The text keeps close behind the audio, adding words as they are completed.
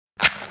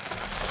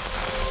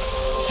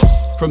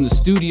from the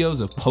studios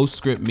of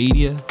Postscript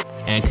Media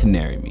and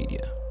Canary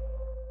Media.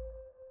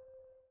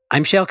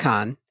 I'm Shayle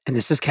Kann, and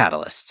this is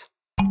Catalyst.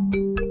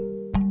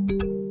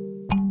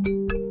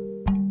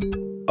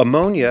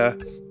 Ammonia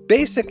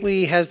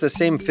basically has the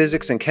same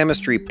physics and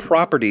chemistry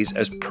properties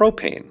as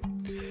propane.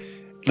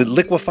 It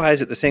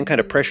liquefies at the same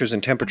kind of pressures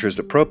and temperatures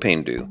that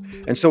propane do.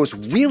 And so it's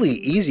really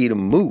easy to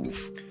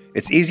move.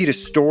 It's easy to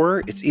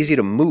store, it's easy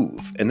to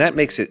move, and that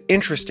makes it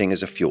interesting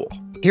as a fuel.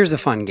 Here's a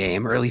fun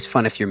game, or at least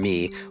fun if you're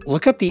me.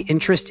 Look up the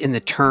interest in the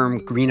term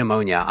green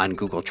ammonia on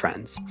Google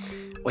Trends.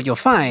 What you'll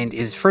find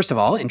is, first of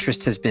all,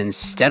 interest has been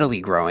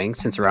steadily growing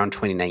since around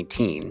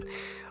 2019.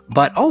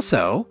 But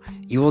also,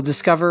 you will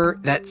discover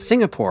that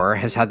Singapore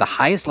has had the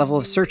highest level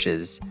of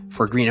searches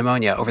for green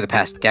ammonia over the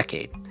past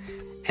decade.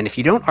 And if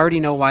you don't already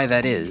know why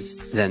that is,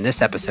 then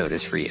this episode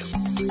is for you.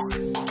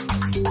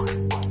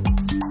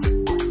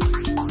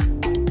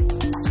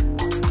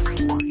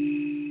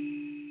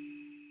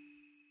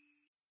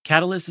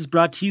 Catalyst is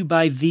brought to you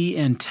by The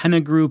Antenna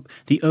Group,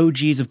 the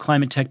OGs of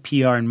climate tech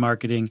PR and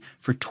marketing.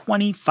 For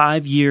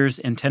 25 years,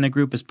 Antenna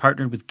Group has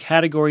partnered with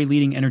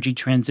category-leading energy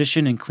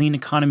transition and clean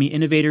economy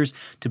innovators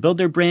to build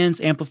their brands,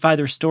 amplify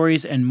their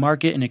stories, and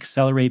market and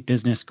accelerate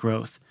business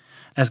growth.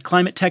 As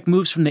climate tech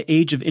moves from the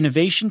age of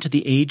innovation to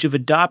the age of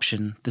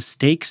adoption, the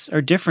stakes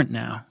are different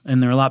now,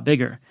 and they're a lot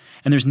bigger.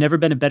 And there's never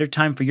been a better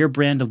time for your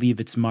brand to leave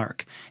its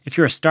mark. If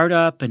you're a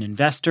startup, an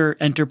investor,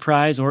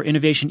 enterprise, or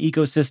innovation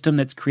ecosystem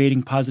that's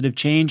creating positive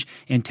change,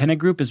 Antenna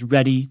Group is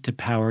ready to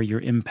power your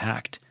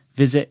impact.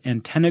 Visit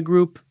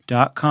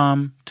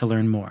antennagroup.com to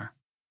learn more.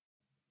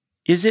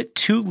 Is it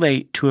too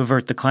late to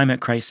avert the climate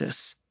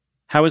crisis?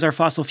 How is our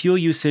fossil fuel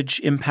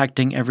usage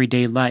impacting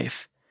everyday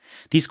life?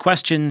 These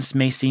questions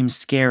may seem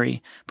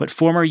scary, but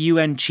former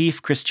UN Chief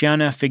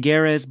Christiana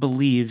Figueres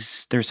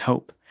believes there's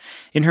hope.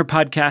 In her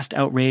podcast,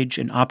 Outrage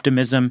and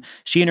Optimism,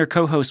 she and her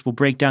co-host will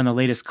break down the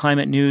latest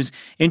climate news,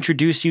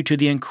 introduce you to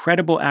the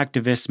incredible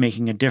activists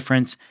making a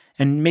difference,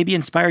 and maybe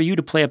inspire you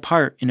to play a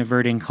part in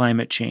averting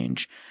climate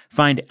change.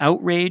 Find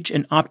Outrage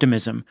and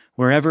Optimism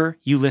wherever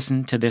you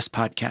listen to this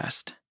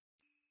podcast.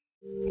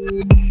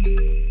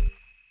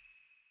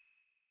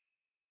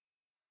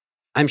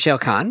 I'm Shayle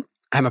Kann.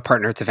 I'm a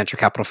partner at the venture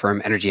capital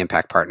firm Energy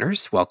Impact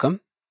Partners. Welcome.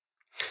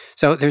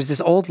 So there's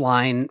this old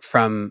line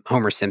from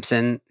Homer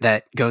Simpson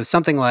that goes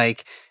something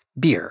like,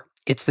 beer,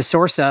 it's the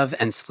source of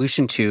and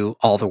solution to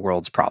all the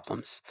world's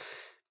problems.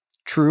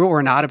 True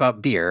or not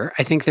about beer,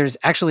 I think there's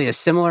actually a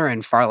similar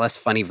and far less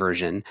funny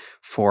version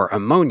for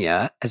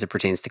ammonia as it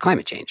pertains to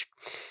climate change.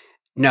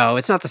 No,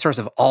 it's not the source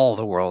of all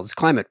the world's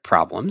climate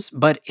problems,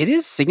 but it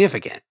is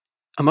significant.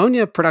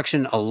 Ammonia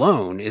production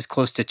alone is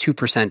close to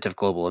 2% of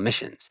global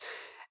emissions.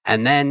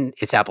 And then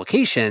its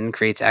application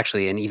creates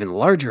actually an even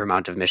larger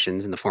amount of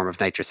emissions in the form of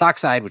nitrous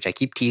oxide, which I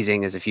keep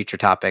teasing as a future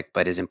topic,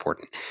 but is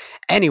important.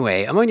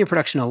 Anyway, ammonia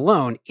production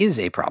alone is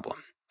a problem.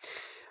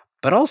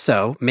 But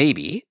also,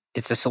 maybe,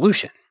 it's a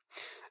solution.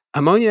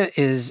 Ammonia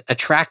is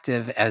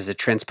attractive as a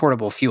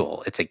transportable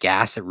fuel. It's a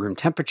gas at room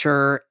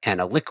temperature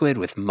and a liquid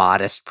with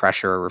modest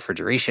pressure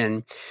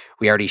refrigeration.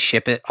 We already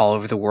ship it all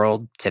over the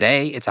world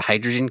today. It's a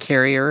hydrogen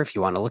carrier, if you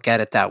want to look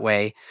at it that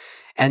way.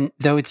 And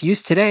though its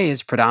use today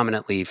is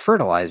predominantly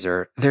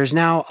fertilizer, there's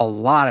now a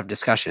lot of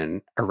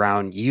discussion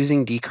around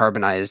using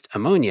decarbonized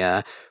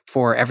ammonia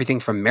for everything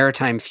from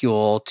maritime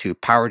fuel to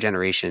power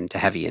generation to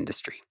heavy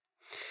industry.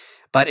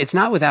 But it's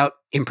not without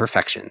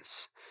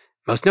imperfections.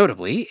 Most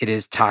notably, it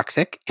is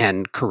toxic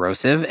and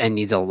corrosive and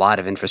needs a lot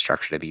of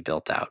infrastructure to be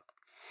built out.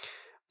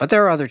 But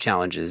there are other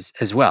challenges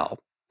as well.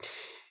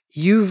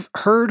 You've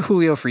heard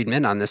Julio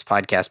Friedman on this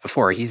podcast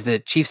before. He's the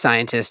chief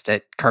scientist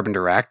at Carbon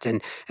Direct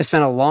and has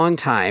spent a long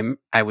time,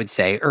 I would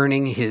say,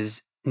 earning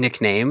his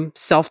nickname,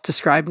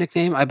 self-described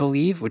nickname, I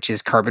believe, which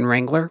is Carbon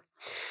Wrangler.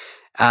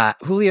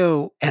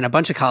 Julio and a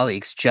bunch of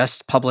colleagues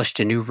just published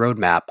a new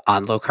roadmap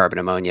on low-carbon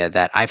ammonia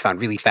that I found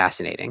really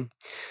fascinating.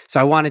 So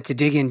I wanted to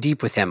dig in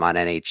deep with him on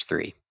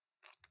NH3.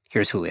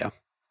 Here's Julio.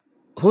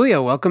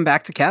 Julio, welcome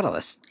back to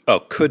Catalyst. Oh,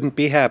 couldn't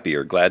be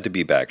happier. Glad to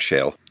be back,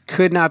 Shayle.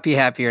 Could not be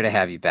happier to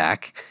have you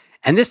back.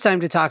 And this time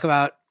to talk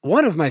about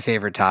one of my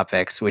favorite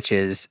topics, which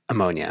is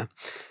ammonia.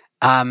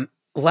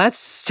 Let's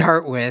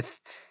start with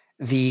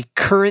the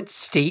current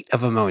state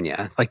of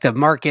ammonia, like the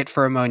market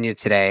for ammonia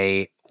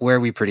today,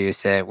 where we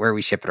produce it, where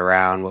we ship it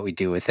around, what we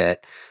do with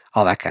it,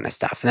 all that kind of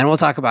stuff. And then we'll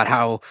talk about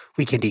how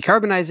we can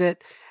decarbonize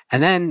it,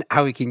 and then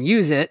how we can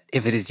use it,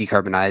 if it is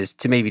decarbonized,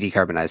 to maybe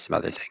decarbonize some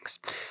other things.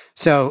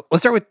 So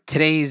let's start with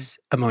today's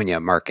ammonia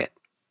market.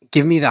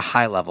 Give me the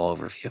high-level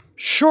overview.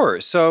 Sure.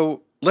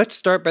 So let's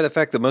start by the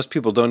fact that most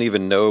people don't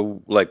even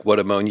know what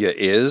ammonia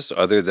is,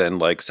 other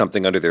than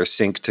something under their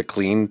sink to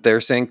clean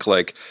their sink.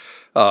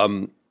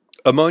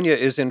 Ammonia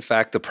is in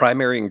fact the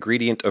primary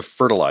ingredient of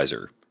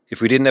fertilizer. If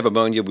we didn't have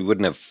ammonia, we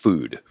wouldn't have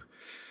food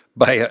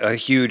by a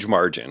huge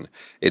margin.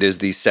 It is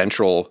the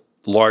central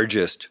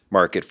largest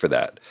market for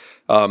that.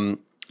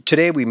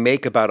 Today, we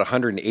make about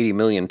 180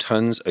 million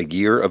tons a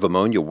year of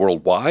ammonia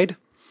worldwide,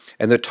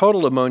 and the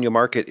total ammonia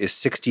market is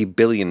 $60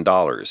 billion,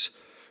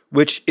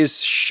 which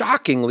is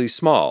shockingly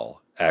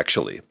small,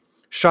 actually.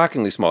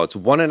 shockingly small. It's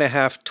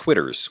 1.5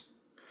 Twitters,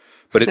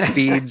 but it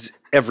feeds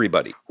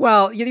everybody.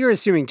 Well, you're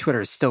assuming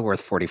Twitter is still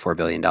worth $44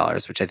 billion,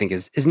 which I think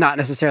is not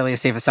necessarily a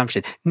safe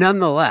assumption.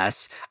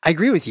 Nonetheless, I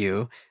agree with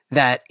you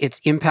that its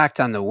impact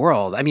on the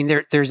world, I mean,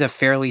 there's a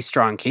fairly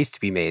strong case to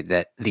be made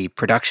that the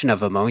production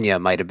of ammonia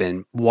might have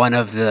been one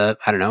of the,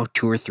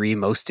 2 or 3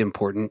 most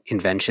important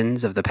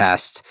inventions of the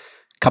past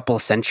couple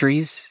of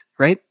centuries,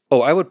 right?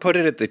 Oh, I would put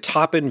it at the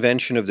top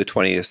invention of the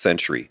 20th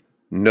century.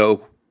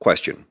 No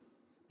question.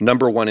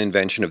 Number one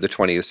invention of the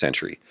 20th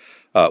century.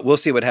 We'll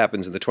see what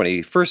happens in the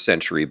 21st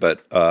century,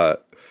 but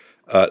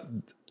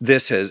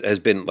this has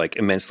been like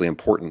immensely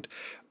important.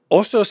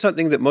 Also,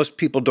 something that most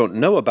people don't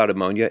know about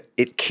ammonia,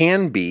 it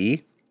can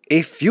be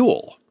a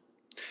fuel.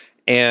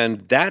 And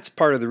that's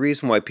part of the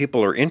reason why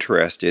people are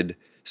interested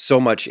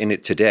so much in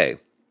it today.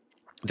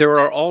 There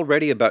are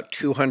already about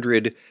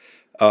 200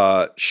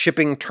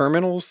 shipping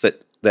terminals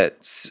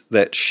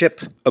that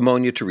ship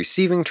ammonia to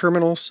receiving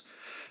terminals.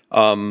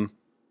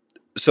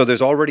 So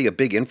there's already a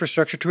big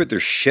infrastructure to it.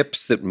 There's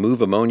ships that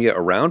move ammonia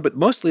around, but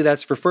mostly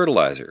that's for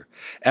fertilizer.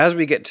 As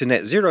we get to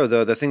net zero,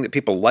 though, the thing that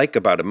people like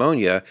about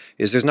ammonia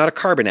is there's not a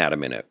carbon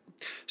atom in it.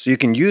 So you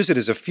can use it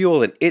as a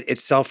fuel, and it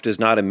itself does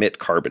not emit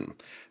carbon.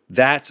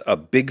 That's a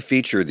big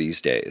feature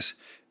these days.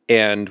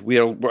 And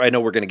I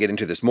know we're going to get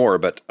into this more,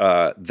 but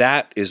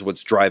that is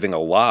what's driving a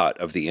lot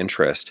of the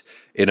interest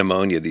in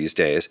ammonia these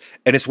days.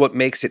 And it's what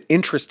makes it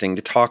interesting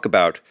to talk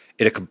about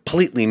in a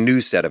completely new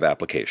set of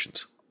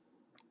applications.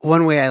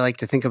 One way I like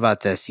to think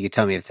about this, you can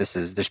tell me if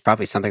there's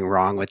probably something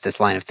wrong with this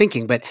line of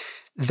thinking, but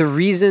the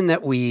reason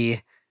that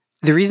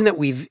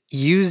we've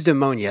used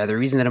ammonia, the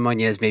reason that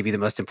ammonia is maybe the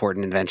most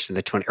important invention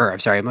of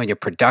the ammonia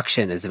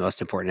production is the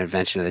most important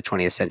invention of the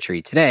 20th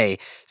century today.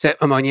 So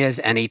ammonia is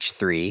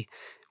NH3.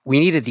 We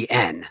needed the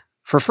N.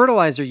 For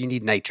fertilizer, you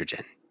need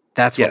nitrogen.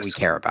 That's what we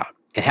care about.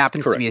 It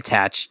happens to be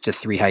attached to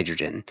 3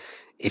 hydrogen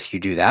if you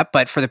do that.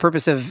 But for the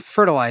purpose of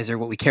fertilizer,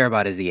 what we care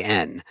about is the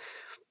N.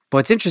 But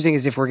what's interesting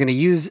is if we're going to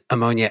use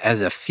ammonia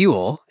as a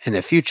fuel in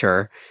the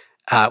future,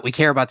 we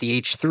care about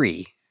the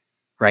H3,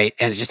 right?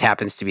 And it just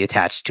happens to be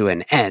attached to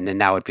an N, and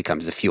now it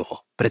becomes a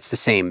fuel. But it's the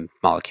same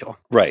molecule.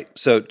 Right.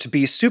 So to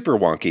be super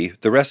wonky,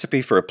 the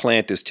recipe for a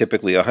plant is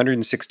typically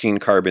 116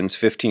 carbons,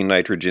 15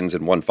 nitrogens,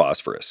 and 1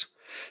 phosphorus.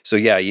 So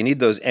yeah, you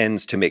need those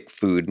N's to make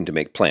food and to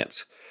make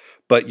plants.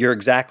 But you're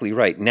exactly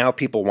right. Now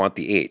people want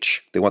the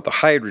H. They want the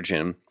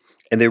hydrogen,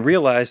 and they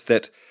realize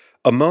that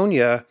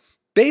ammonia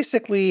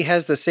basically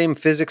has the same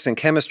physics and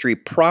chemistry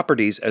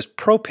properties as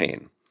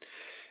propane.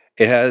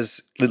 It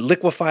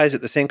liquefies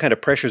at the same kind of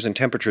pressures and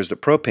temperatures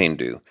that propane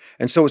do.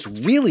 And so it's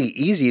really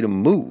easy to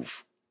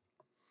move.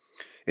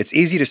 It's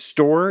easy to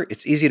store,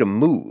 it's easy to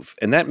move,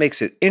 and that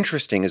makes it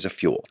interesting as a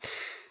fuel.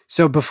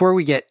 So before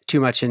we get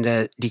too much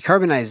into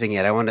decarbonizing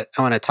it, I want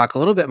to talk a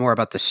little bit more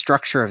about the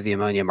structure of the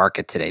ammonia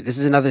market today. This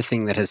is another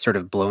thing that has sort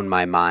of blown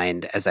my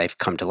mind as I've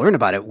come to learn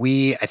about it.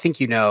 I think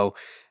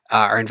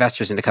are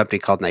investors in a company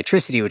called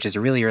Nitricity, which is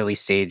a really early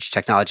stage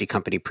technology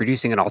company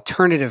producing an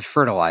alternative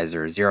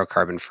fertilizer, zero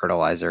carbon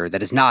fertilizer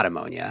that is not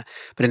ammonia.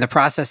 But in the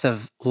process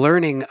of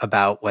learning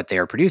about what they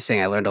are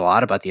producing, I learned a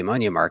lot about the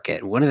ammonia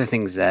market. And one of the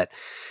things that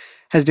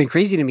has been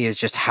crazy to me is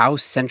just how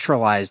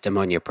centralized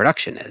ammonia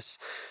production is.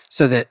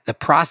 So that the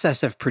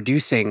process of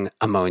producing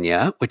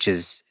ammonia, which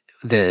is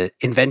the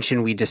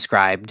invention we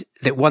described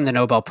that won the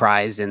Nobel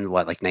Prize in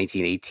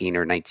 1918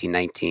 or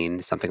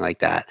 1919, something like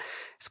that.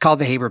 It's called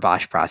the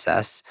Haber-Bosch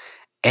process.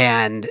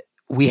 And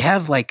we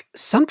have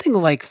something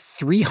like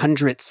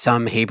 300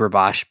 some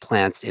Haber-Bosch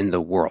plants in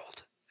the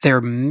world.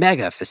 They're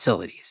mega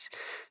facilities.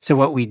 So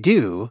what we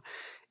do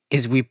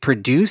is we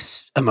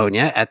produce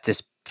ammonia at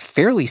this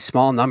fairly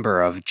small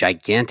number of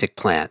gigantic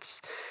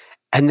plants,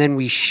 and then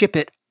we ship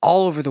it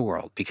all over the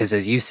world because,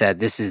 as you said,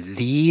 this is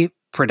the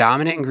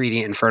predominant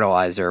ingredient in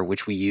fertilizer,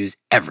 which we use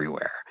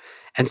everywhere.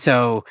 And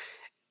so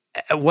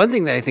one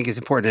thing that I think is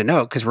important to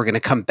note, because we're going to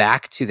come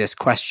back to this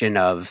question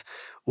of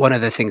one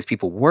of the things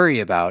people worry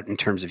about in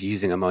terms of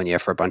using ammonia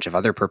for a bunch of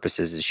other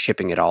purposes is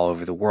shipping it all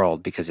over the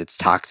world because it's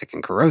toxic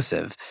and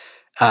corrosive.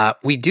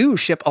 We do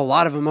ship a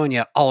lot of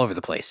ammonia all over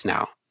the place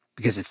now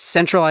because it's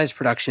centralized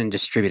production,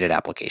 distributed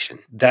application.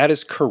 That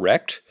is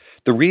correct.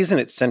 The reason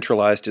it's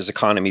centralized is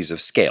economies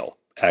of scale.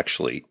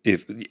 Actually,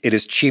 if it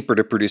is cheaper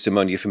to produce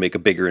ammonia if you make a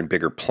bigger and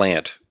bigger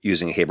plant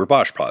using a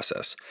Haber-Bosch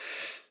process.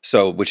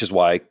 So, which is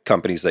why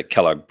companies like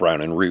Kellogg,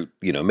 Brown and Root,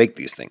 make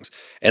these things.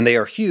 And they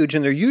are huge,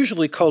 and they're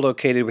usually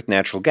co-located with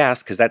natural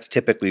gas because that's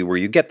typically where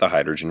you get the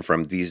hydrogen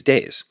from these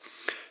days.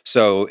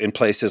 So in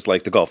places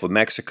like the Gulf of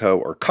Mexico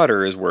or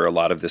Qatar is where a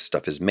lot of this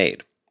stuff is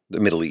made, the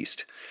Middle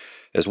East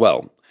as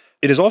well.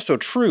 It is also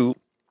true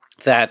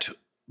that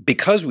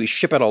because we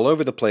ship it all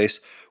over the place,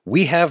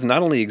 we have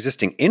not only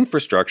existing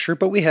infrastructure,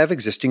 but we have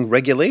existing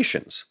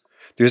regulations.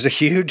 There's a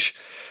huge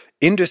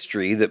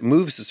industry that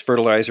moves this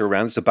fertilizer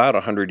around. It's about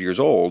 100 years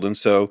old. And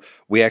so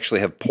we actually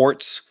have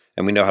ports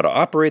and we know how to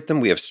operate them.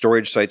 We have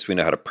storage sites. We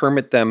know how to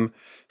permit them.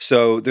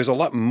 So there's a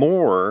lot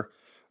more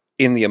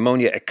in the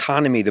ammonia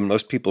economy than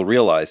most people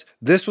realize.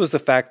 This was the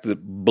fact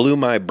that blew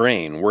my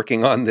brain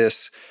working on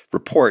this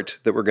report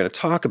that we're going to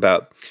talk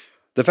about.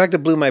 The fact that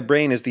blew my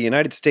brain is the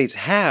United States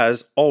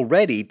has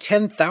already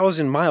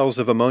 10,000 miles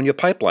of ammonia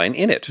pipeline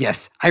in it.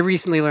 Yes, I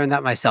recently learned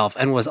that myself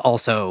and was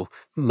also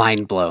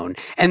mind blown.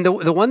 And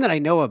the one that I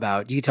know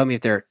about, you can tell me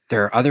if there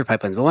are other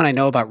pipelines. The one I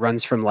know about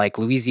runs from like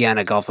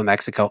Louisiana, Gulf of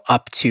Mexico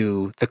up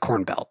to the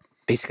Corn Belt.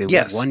 Basically, we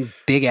have Yes. one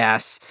big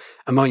ass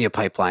ammonia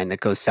pipeline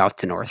that goes south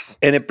to north.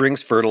 And it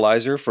brings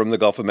fertilizer from the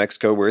Gulf of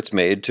Mexico where it's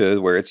made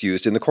to where it's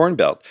used in the Corn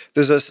Belt.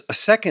 There's a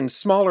second,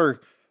 smaller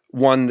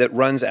one that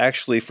runs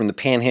actually from the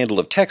panhandle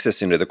of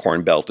Texas into the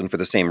Corn Belt, and for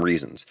the same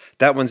reasons.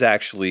 That one's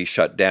actually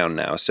shut down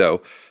now.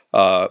 So,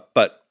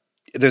 but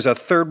there's a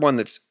third one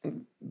that's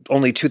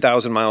only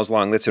 2,000 miles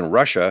long that's in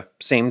Russia.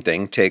 Same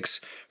thing,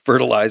 takes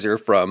fertilizer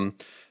from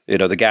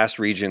the gas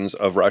regions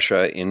of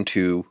Russia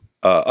into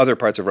other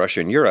parts of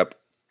Russia and Europe.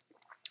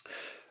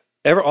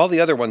 All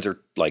the other ones are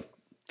like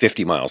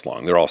 50 miles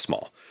long. They're all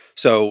small.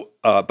 So,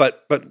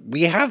 but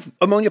we have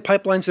ammonia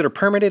pipelines that are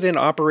permitted and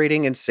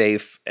operating and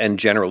safe and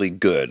generally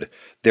good.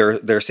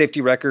 Their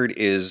safety record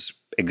is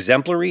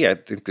exemplary. I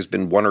think there's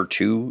been one or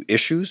two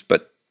issues,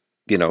 but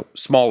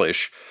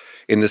smallish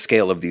in the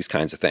scale of these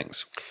kinds of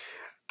things.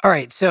 All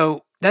right,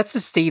 so that's the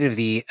state of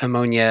the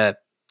ammonia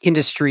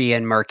industry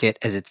and market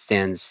as it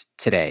stands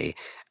today.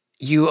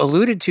 You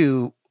alluded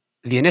to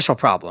the initial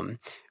problem,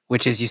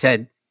 which is you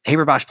said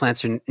Haber-Bosch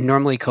plants are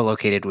normally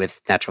co-located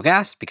with natural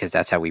gas because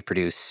that's how we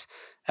produce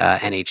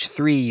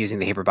NH3 using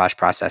the Haber-Bosch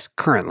process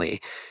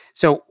currently.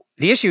 So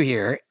the issue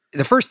here,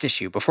 the first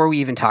issue, before we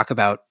even talk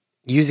about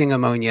using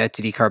ammonia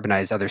to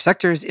decarbonize other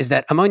sectors, is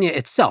that ammonia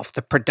itself,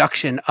 the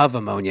production of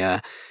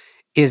ammonia,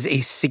 is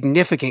a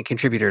significant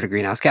contributor to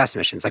greenhouse gas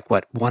emissions, like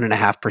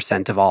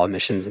 1.5% of all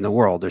emissions in the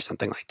world or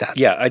something like that.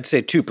 Yeah, I'd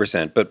say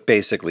 2%, but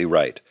basically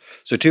right.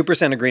 So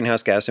 2% of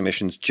greenhouse gas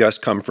emissions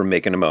just come from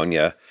making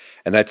ammonia,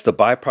 and that's the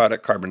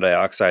byproduct carbon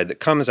dioxide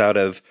that comes out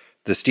of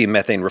the steam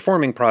methane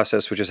reforming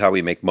process, which is how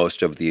we make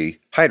most of the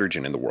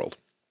hydrogen in the world.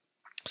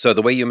 So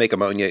the way you make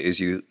ammonia is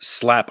you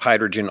slap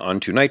hydrogen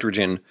onto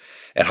nitrogen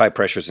at high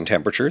pressures and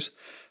temperatures.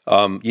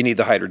 You need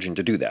the hydrogen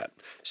to do that.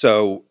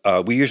 So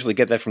we usually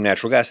get that from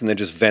natural gas and then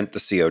just vent the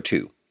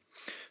CO2.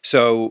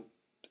 So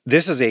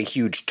this is a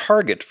huge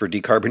target for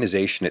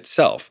decarbonization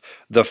itself.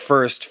 The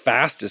first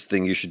fastest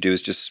thing you should do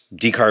is just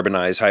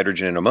decarbonize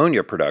hydrogen and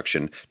ammonia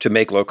production to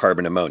make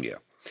low-carbon ammonia.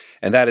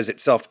 And that is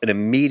itself an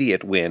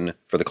immediate win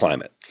for the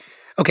climate.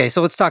 Okay,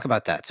 so let's talk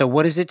about that. So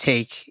what does it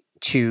take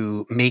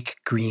to make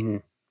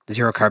green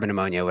zero-carbon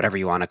ammonia, whatever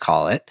you want to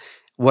call it?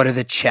 What are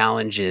the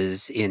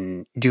challenges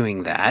in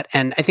doing that?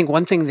 And I think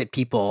one thing that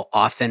people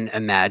often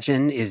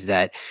imagine is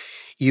that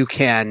you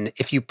can,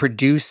 if you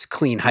produce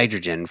clean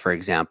hydrogen, for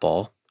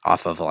example,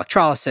 off of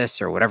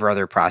electrolysis or whatever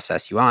other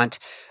process you want,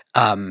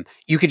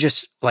 you could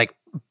just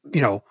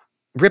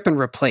rip and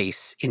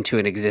replace into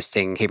an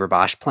existing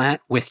Haber-Bosch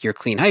plant with your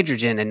clean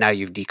hydrogen, and now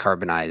you've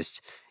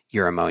decarbonized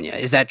your ammonia.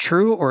 Is that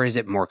true, or is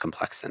it more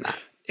complex than that?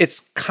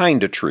 It's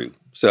kind of true.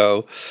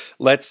 So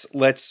let's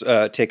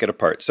take it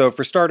apart. So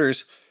for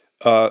starters,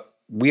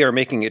 we are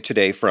making it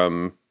today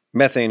from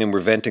methane and we're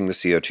venting the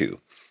CO2.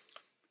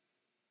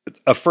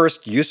 A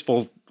first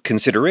useful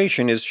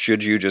consideration is,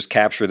 should you just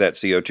capture that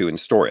CO2 and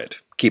store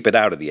it, keep it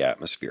out of the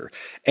atmosphere?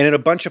 And in a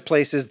bunch of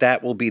places,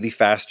 that will be the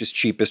fastest,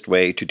 cheapest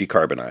way to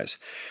decarbonize.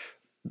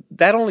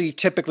 That only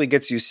typically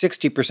gets you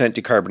 60%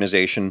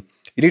 decarbonization.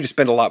 You need to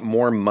spend a lot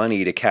more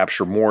money to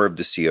capture more of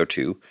the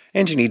CO2,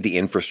 and you need the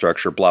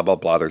infrastructure, blah, blah,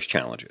 blah. There's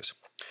challenges.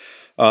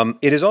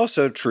 It is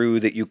also true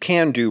that you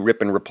can do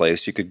rip and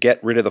replace. You could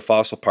get rid of the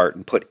fossil part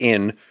and put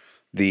in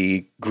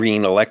the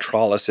green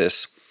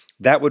electrolysis.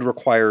 That would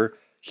require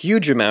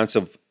huge amounts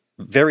of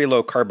very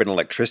low carbon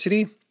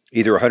electricity,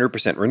 either 100%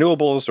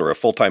 renewables or a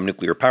full-time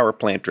nuclear power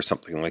plant or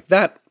something like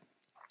that,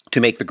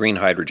 to make the green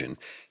hydrogen.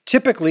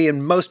 Typically,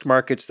 in most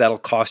markets, that'll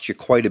cost you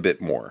quite a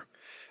bit more.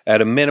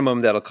 At a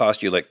minimum, that'll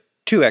cost you like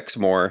 2x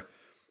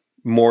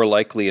more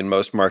likely in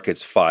most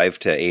markets 5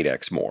 to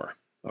 8x more,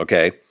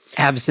 okay?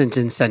 Absent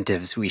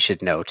incentives, we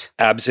should note.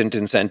 Absent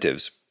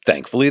incentives.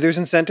 Thankfully, there's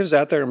incentives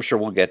out there. I'm sure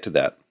we'll get to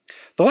that.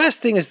 The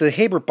last thing is the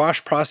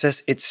Haber-Bosch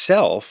process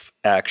itself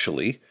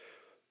actually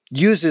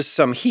uses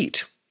some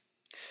heat.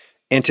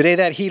 And today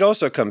that heat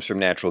also comes from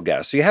natural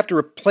gas. So you have to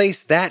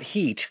replace that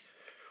heat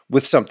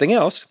with something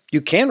else.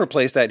 You can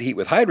replace that heat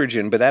with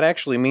hydrogen, but that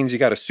actually means you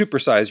got to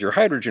supersize your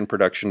hydrogen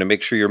production to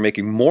make sure you're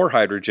making more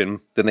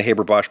hydrogen than the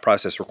Haber-Bosch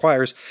process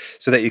requires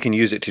so that you can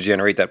use it to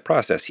generate that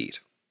process heat.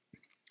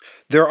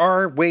 There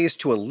are ways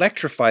to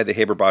electrify the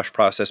Haber-Bosch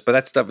process, but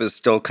that stuff is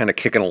still kind of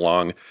kicking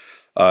along.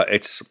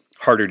 It's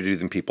harder to do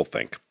than people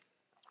think.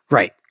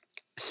 Right.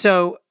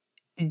 So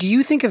do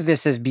you think of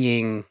this as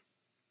being,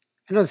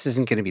 I know this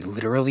isn't going to be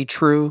literally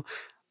true,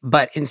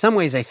 but in some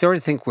ways I sort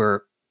of think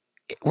we're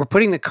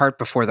putting the cart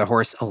before the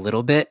horse a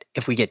little bit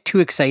if we get too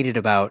excited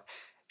about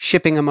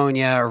shipping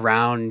ammonia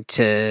around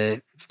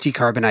to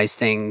decarbonize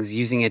things,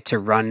 using it to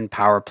run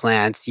power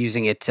plants,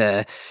 using it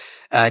to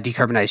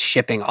decarbonize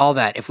shipping, all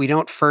that. If we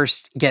don't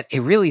first get a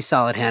really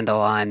solid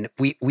handle on,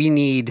 we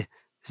need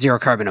zero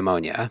carbon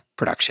ammonia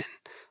production.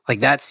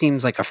 Like that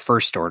seems like a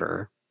first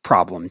order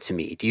problem to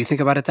me. Do you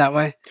think about it that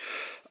way?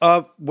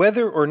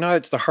 Whether or not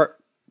it's the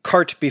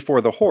cart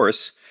before the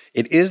horse,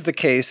 it is the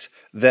case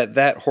that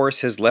that horse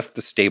has left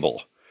the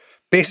stable.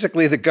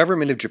 Basically, the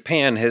government of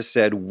Japan has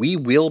said, we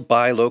will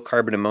buy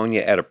low-carbon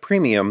ammonia at a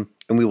premium,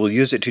 and we will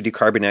use it to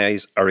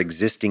decarbonize our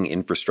existing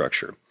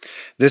infrastructure.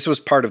 This was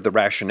part of the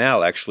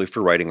rationale, actually,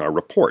 for writing our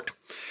report.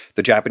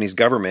 The Japanese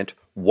government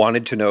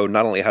wanted to know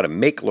not only how to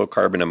make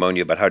low-carbon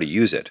ammonia, but how to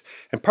use it.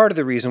 And part of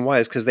the reason why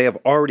is because they have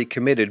already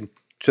committed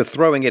to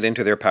throwing it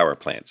into their power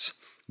plants.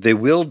 They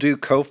will do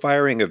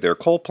co-firing of their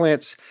coal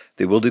plants.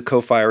 They will do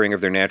co-firing of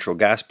their natural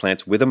gas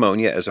plants with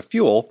ammonia as a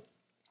fuel.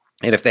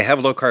 And if they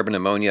have low-carbon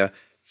ammonia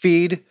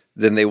feed,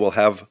 then they will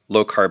have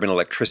low-carbon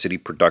electricity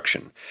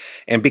production.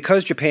 And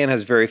because Japan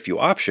has very few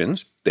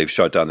options, they've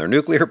shut down their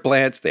nuclear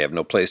plants, they have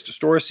no place to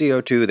store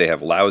CO2, they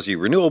have lousy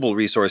renewable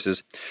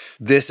resources.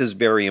 This is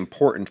very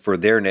important for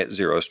their net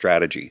zero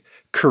strategy.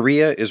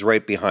 Korea is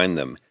right behind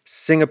them.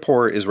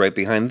 Singapore is right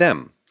behind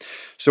them.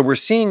 So we're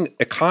seeing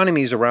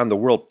economies around the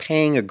world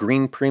paying a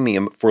green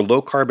premium for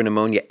low-carbon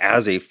ammonia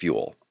as a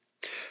fuel.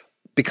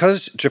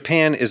 Because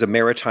Japan is a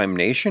maritime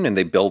nation and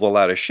they build a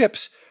lot of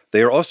ships,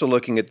 they are also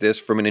looking at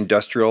this from an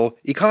industrial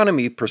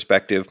economy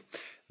perspective.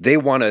 They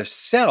want to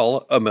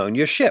sell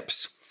ammonia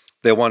ships.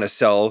 They want to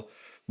sell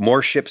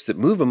more ships that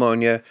move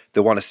ammonia.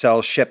 They want to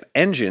sell ship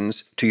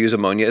engines to use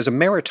ammonia as a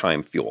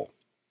maritime fuel,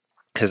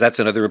 because that's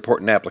another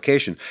important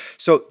application.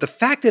 So the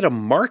fact that a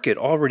market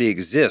already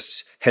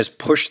exists has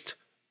pushed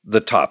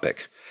the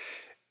topic.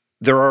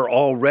 There are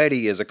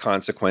already, as a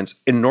consequence,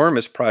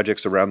 enormous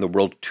projects around the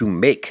world to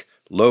make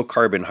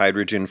low-carbon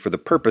hydrogen for the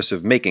purpose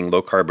of making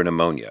low-carbon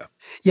ammonia.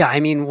 Yeah,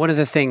 I mean, one of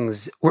the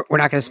things, we're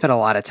not going to spend a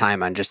lot of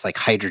time on just like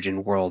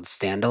hydrogen world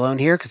standalone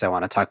here, because I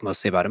want to talk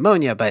mostly about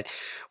ammonia, but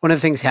one of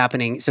the things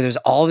happening, so there's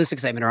all this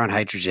excitement around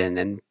hydrogen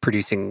and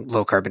producing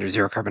low-carbon or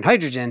zero-carbon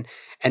hydrogen,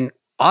 and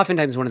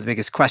oftentimes one of the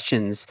biggest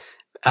questions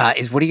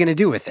is, what are you going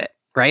to do with it,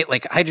 right?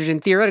 Like hydrogen,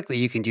 theoretically,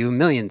 you can do a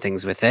million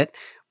things with it,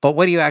 but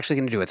what are you actually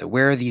going to do with it?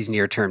 Where are these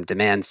near-term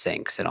demand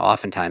sinks? And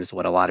oftentimes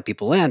what a lot of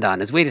people land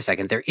on is, wait a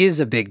second, there is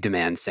a big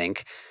demand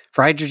sink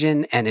for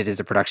hydrogen, and it is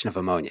the production of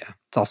ammonia.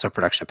 It's also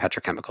production of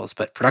petrochemicals,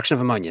 but production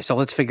of ammonia. So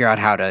let's figure out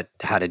how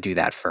to do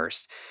that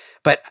first.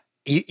 But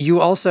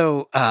you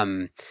also,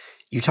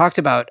 you talked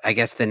about, I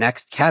guess, the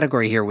next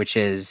category here, which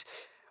is,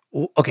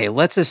 okay,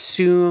 let's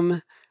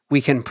assume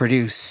we can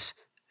produce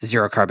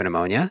zero-carbon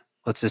ammonia.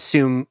 Let's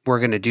assume we're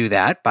going to do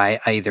that by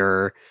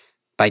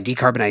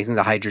decarbonizing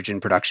the hydrogen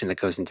production that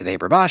goes into the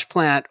Haber-Bosch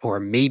plant, or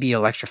maybe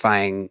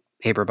electrifying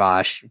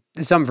Haber-Bosch,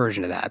 some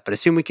version of that. But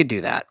assume we could do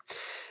that.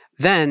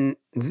 Then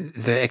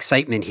the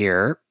excitement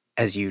here,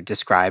 as you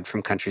described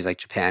from countries like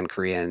Japan,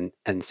 Korea,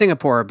 and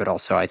Singapore, but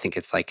also I think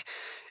it's like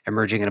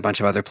emerging in a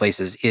bunch of other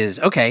places, is,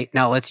 okay,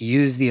 now let's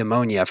use the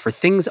ammonia for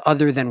things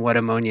other than what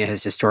ammonia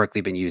has historically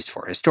been used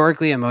for.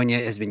 Historically, ammonia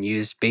has been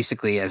used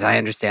basically, as I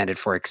understand it,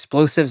 for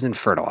explosives and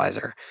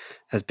fertilizer.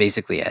 That's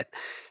basically it.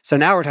 So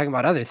now we're talking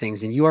about other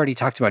things, and you already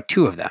talked about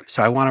two of them.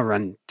 So I want to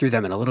run through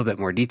them in a little bit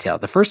more detail.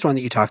 The first one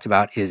that you talked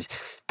about is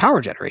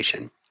power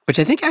generation, which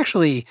I think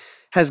actually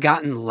has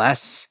gotten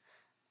less,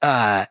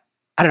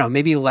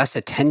 maybe less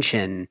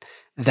attention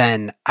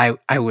than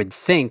I would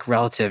think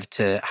relative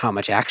to how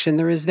much action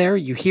there is there.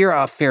 You hear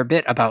a fair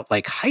bit about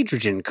like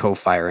hydrogen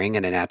co-firing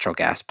in a natural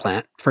gas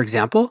plant, for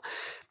example.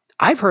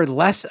 I've heard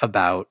less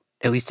about,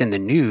 at least in the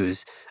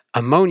news,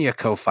 ammonia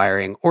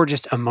co-firing or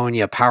just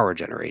ammonia power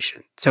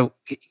generation. So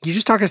you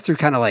just talk us through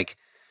kind of like,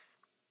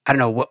 I don't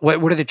know,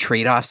 what are the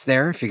trade-offs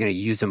there if you're going to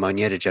use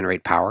ammonia to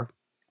generate power?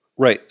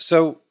 Right.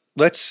 So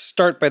let's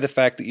start by the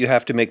fact that you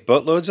have to make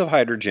boatloads of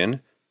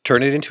hydrogen,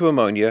 turn it into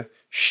ammonia,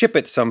 ship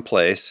it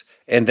someplace,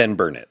 and then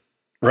burn it,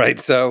 right?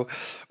 So,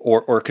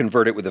 or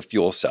convert it with a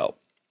fuel cell.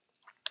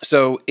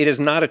 So it is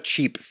not a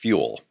cheap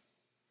fuel.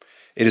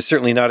 It is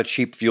certainly not a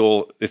cheap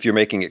fuel if you're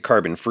making it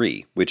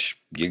carbon-free, which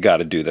you got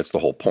to do. That's the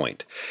whole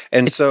point.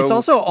 And it's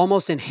also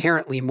almost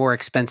inherently more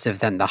expensive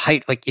than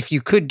like if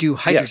you could do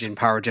hydrogen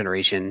power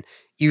generation,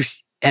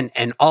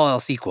 and all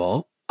else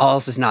equal, all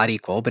else is not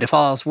equal, but if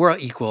all else were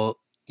equal,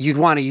 you'd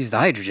want to use the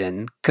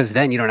hydrogen because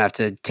then you don't have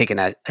to take an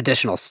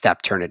additional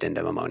step, turn it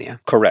into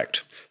ammonia.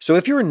 Correct. So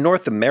if you're in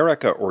North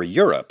America or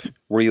Europe,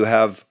 where you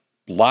have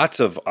lots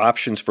of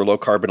options for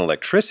low-carbon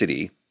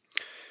electricity,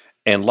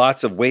 and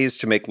lots of ways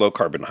to make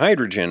low-carbon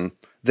hydrogen,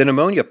 then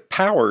ammonia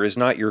power is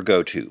not your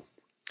go-to.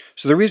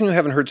 So the reason you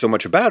haven't heard so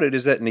much about it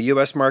is that in the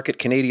US market,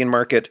 Canadian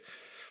market,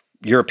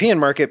 European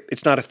market,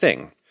 it's not a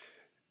thing.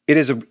 It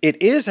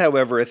is,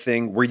 however, a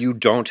thing where you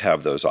don't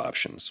have those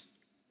options.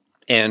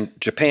 And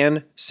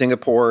Japan,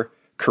 Singapore,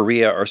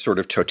 Korea are sort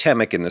of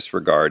totemic in this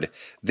regard.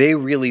 They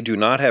really do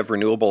not have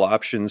renewable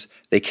options.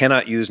 They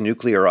cannot use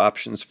nuclear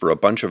options for a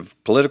bunch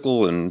of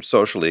political and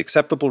socially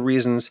acceptable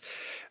reasons.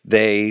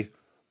 They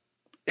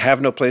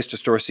have no place to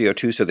store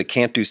CO2, so they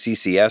can't do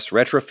CCS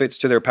retrofits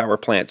to their power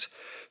plants.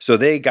 So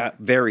they got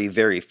very,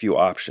 very few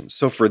options.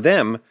 So for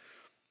them,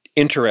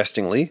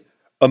 interestingly,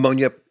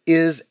 ammonia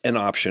is an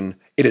option.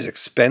 It is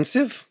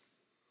expensive.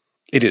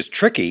 It is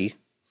tricky,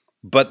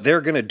 but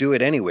they're going to do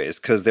it anyways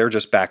because they're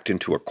just backed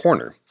into a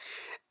corner.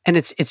 And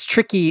it's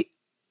tricky.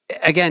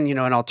 again,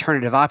 an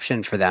alternative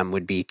option for them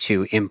would be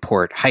to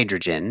import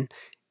hydrogen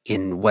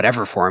in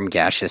whatever form,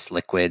 gaseous,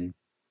 liquid,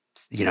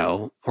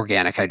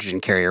 organic hydrogen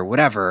carrier,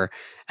 whatever,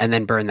 and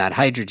then burn that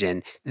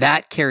hydrogen.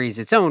 That carries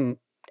its own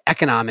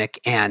economic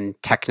and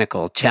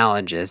technical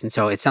challenges. And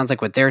so it sounds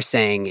like what they're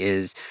saying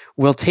is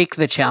we'll take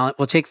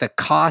the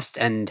cost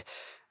and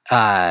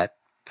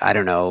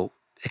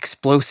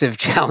explosive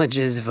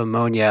challenges of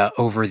ammonia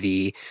over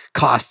the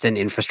cost and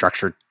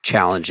infrastructure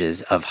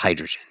challenges of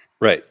hydrogen.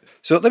 Right.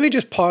 So let me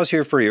just pause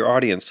here for your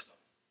audience.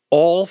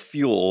 All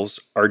fuels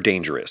are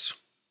dangerous.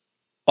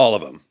 All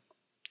of them.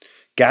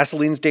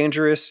 Gasoline's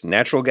dangerous,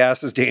 natural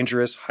gas is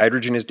dangerous,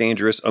 hydrogen is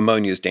dangerous,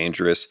 ammonia is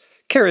dangerous,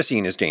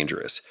 kerosene is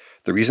dangerous.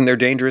 The reason they're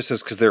dangerous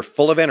is because they're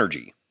full of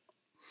energy,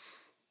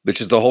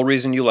 which is the whole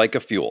reason you like a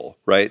fuel,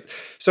 right?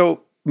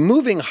 So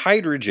moving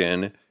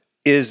hydrogen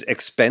is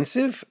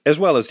expensive as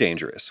well as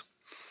dangerous.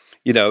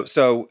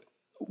 So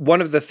one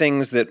of the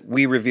things that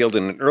we revealed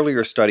in an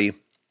earlier study,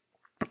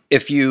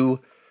 if you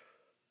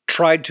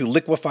tried to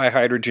liquefy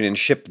hydrogen and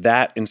ship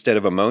that instead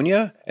of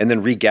ammonia and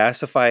then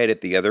regasify it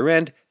at the other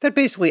end, that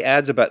basically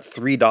adds about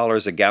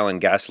 $3 a gallon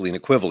gasoline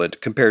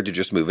equivalent compared to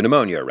just moving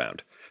ammonia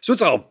around. So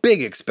it's a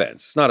big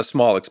expense. It's not a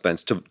small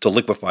expense to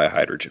liquefy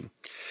hydrogen.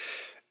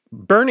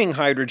 Burning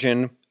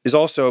hydrogen is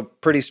also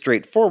pretty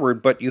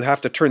straightforward, but you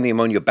have to turn the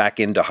ammonia back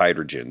into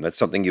hydrogen. That's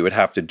something you would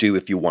have to do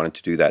if you wanted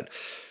to do that.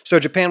 So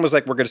Japan was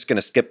like, we're just going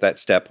to skip that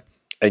step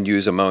and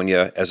use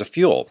ammonia as a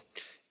fuel.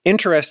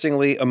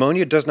 Interestingly,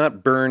 ammonia does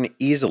not burn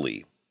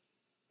easily.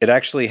 It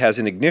actually has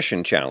an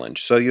ignition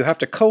challenge, so you have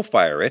to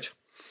co-fire it.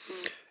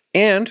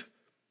 And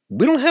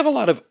we don't have a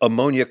lot of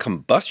ammonia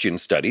combustion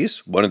studies.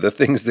 One of the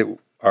things that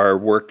our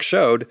work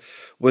showed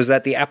was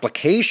that the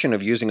application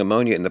of using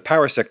ammonia in the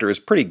power sector is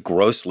pretty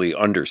grossly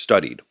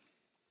understudied.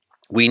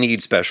 We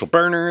need special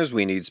burners,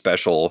 we need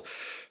special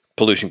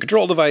pollution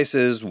control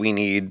devices, we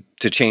need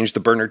to change the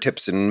burner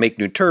tips and make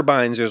new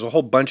turbines. There's a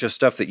whole bunch of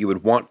stuff that you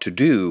would want to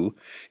do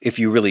if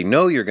you really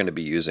know you're going to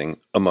be using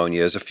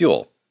ammonia as a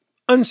fuel.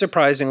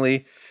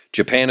 Unsurprisingly,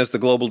 Japan is the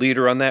global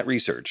leader on that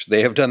research.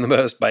 They have done the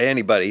most by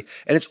anybody,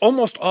 and it's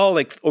almost all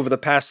like over the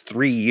past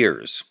 3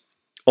 years.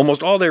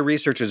 Almost all their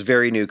research is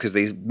very new because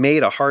they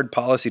made a hard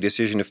policy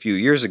decision a few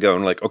years ago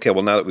and like, okay,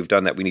 well, now that we've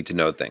done that, we need to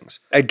know things.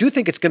 I do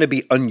think it's going to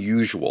be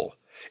unusual.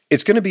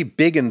 It's going to be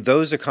big in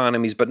those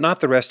economies, but not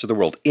the rest of the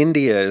world.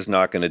 India is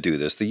not going to do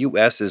this. The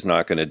US is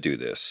not going to do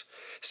this.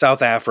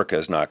 South Africa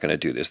is not going to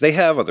do this. They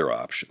have other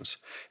options.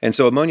 And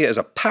so ammonia as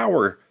a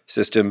power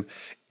system,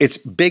 it's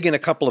big in a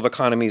couple of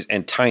economies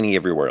and tiny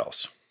everywhere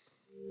else.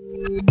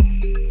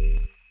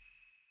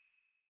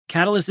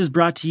 Catalyst is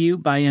brought to you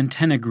by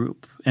Antenna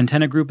Group.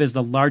 Antenna Group is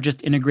the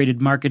largest integrated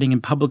marketing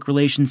and public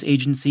relations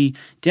agency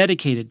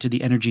dedicated to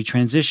the energy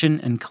transition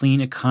and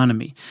clean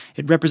economy.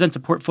 It represents a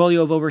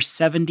portfolio of over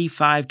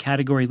 75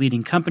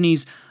 category-leading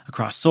companies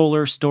across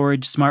solar,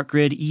 storage, smart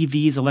grid,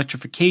 EVs,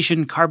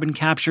 electrification, carbon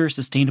capture,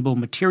 sustainable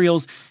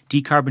materials,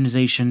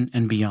 decarbonization,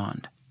 and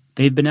beyond.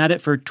 They've been at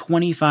it for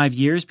 25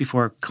 years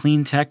before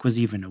clean tech was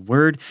even a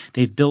word.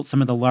 They've built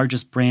some of the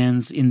largest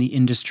brands in the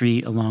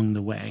industry along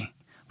the way.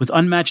 With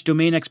unmatched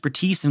domain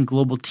expertise and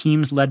global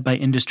teams led by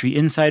industry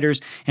insiders,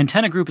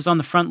 Antenna Group is on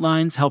the front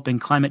lines helping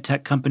climate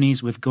tech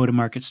companies with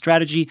go-to-market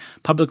strategy,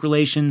 public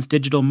relations,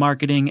 digital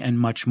marketing, and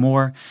much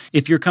more.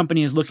 If your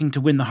company is looking to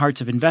win the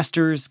hearts of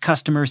investors,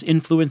 customers,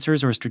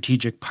 influencers, or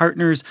strategic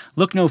partners,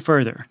 look no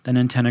further than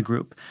Antenna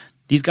Group.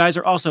 These guys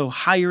are also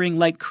hiring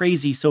like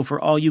crazy, so for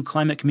all you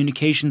climate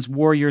communications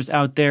warriors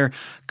out there,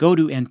 go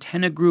to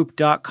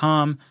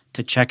antennagroup.com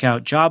to check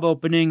out job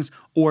openings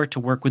or to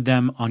work with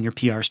them on your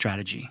PR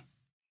strategy.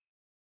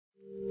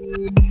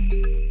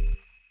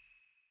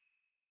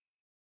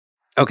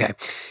 Okay,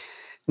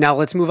 now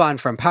let's move on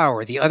from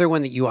power. The other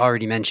one that you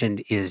already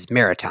mentioned is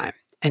maritime.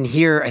 And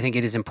here I think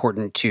it is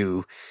important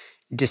to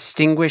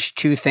distinguish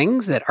two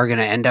things that are going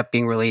to end up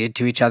being related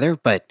to each other.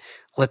 But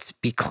let's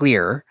be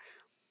clear.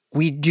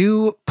 We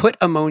do put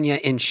ammonia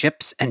in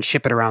ships and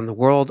ship it around the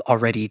world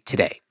already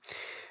today.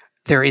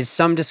 There is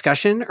some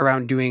discussion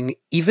around doing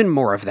even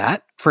more of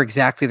that for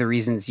exactly the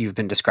reasons you've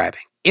been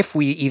describing. If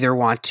we either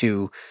want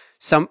to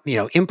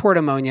import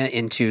ammonia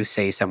into,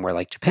 say, somewhere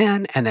like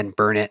Japan and then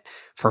burn it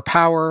for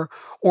power,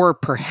 or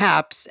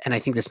perhaps, and I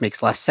think this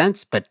makes less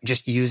sense, but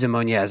just use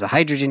ammonia as a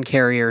hydrogen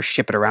carrier,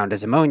 ship it around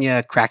as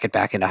ammonia, crack it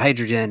back into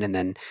hydrogen, and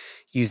then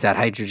use that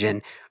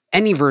hydrogen.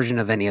 Any version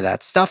of any of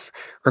that stuff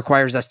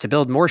requires us to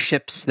build more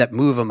ships that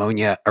move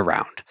ammonia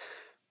around.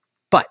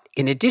 But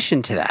in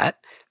addition to that,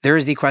 there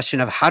is the question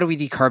of how do we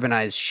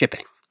decarbonize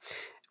shipping,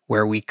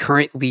 where we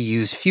currently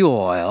use fuel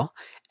oil,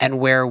 and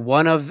where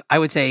I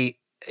would say,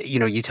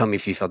 you tell me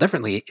if you feel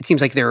differently, it seems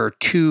like there are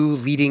two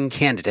leading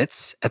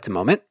candidates at the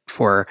moment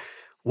for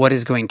what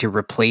is going to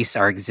replace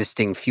our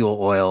existing fuel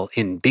oil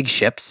in big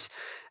ships.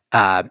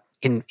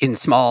 In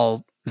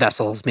small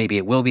vessels, maybe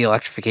it will be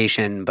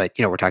electrification, but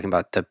we're talking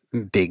about the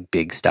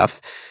big stuff.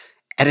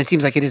 And it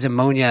seems like it is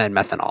ammonia and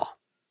methanol,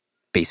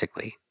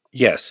 basically.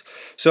 Yes.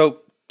 So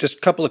just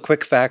a couple of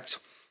quick facts.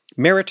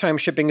 Maritime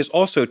shipping is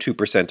also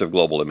 2% of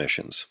global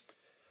emissions.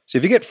 So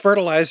if you get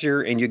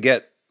fertilizer and you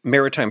get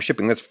maritime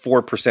shipping, that's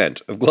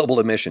 4% of global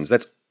emissions.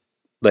 That's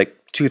like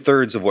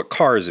 2/3 of what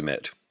cars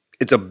emit.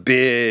 It's a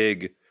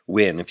big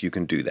win if you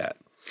can do that.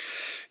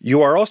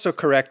 You are also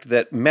correct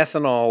that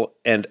methanol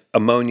and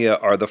ammonia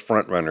are the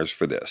front runners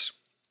for this.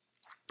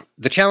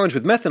 The challenge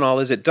with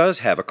methanol is it does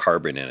have a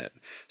carbon in it.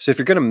 So if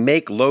you're going to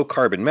make low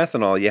carbon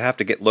methanol, you have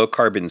to get low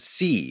carbon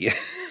C,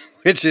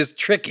 which is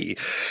tricky.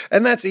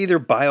 And that's either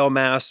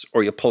biomass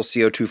or you pull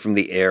CO2 from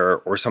the air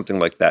or something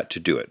like that to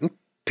do it. And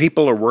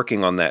people are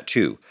working on that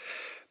too.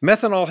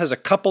 Methanol has a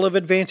couple of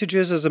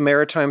advantages as a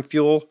maritime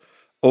fuel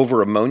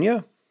over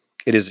ammonia.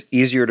 It is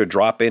easier to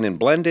drop in and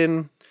blend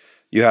in.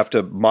 You have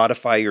to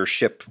modify your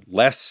ship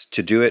less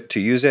to do it, to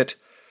use it.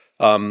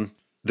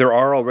 There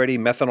are already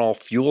methanol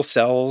fuel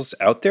cells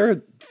out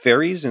there.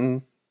 Ferries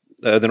in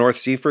the North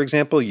Sea, for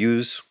example,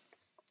 use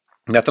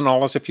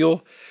methanol as a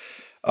fuel.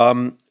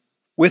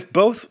 With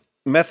both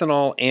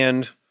methanol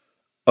and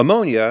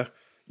ammonia,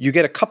 you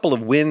get a couple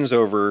of wins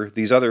over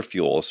these other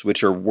fuels,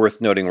 which are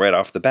worth noting right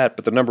off the bat.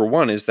 But the number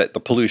one is that the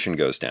pollution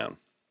goes down.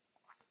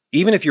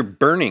 Even if you're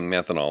burning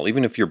methanol,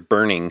 even if you're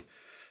burning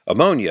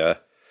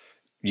ammonia,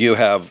 you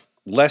have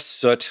less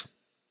soot,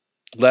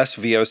 less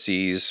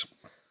VOCs,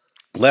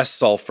 less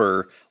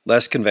sulfur,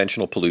 less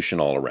conventional pollution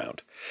all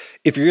around.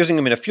 If you're using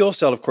them in a fuel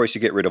cell, of course, you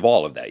get rid of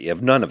all of that. You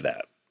have none of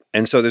that.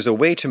 And so there's a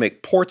way to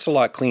make ports a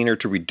lot cleaner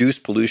to reduce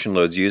pollution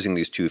loads using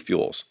these two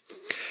fuels.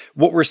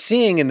 What we're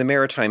seeing in the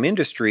maritime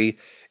industry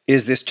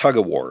is this tug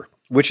of war.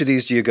 Which of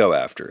these do you go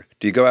after?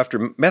 Do you go after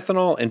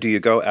methanol and do you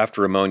go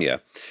after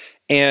ammonia?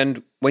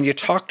 And when you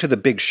talk to the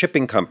big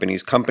shipping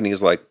companies,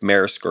 companies like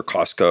Maersk or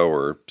Costco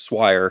or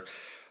Swire,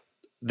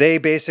 they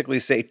basically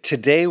say,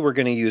 today we're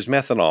going to use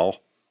methanol.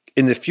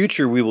 In the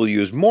future, we will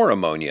use more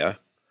ammonia,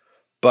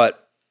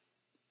 but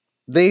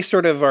they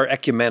sort of are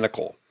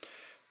ecumenical.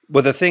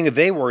 Well, the thing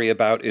they worry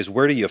about is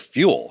where do you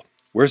fuel?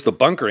 Where's the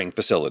bunkering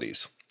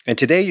facilities? And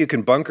today you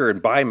can bunker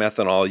and buy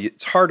methanol.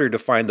 It's harder to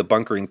find the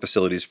bunkering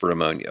facilities for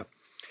ammonia.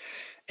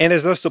 And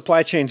as those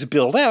supply chains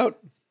build out,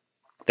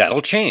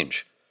 that'll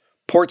change.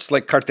 Ports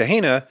like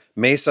Cartagena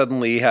may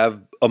suddenly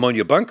have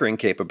ammonia bunkering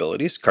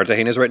capabilities.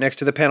 Cartagena is right next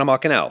to the Panama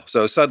Canal.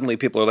 So suddenly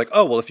people are like,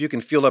 oh, well, if you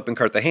can fuel up in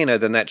Cartagena,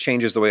 then that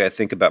changes the way I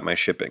think about my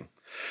shipping.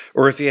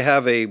 Or if you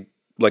have a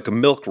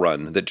milk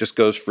run that just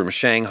goes from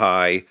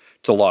Shanghai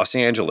to Los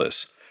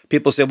Angeles,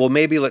 people say, well,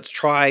 maybe let's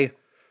try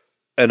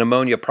an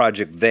ammonia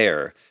project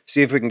there,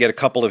 see if we can get a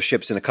couple of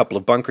ships in a couple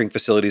of bunkering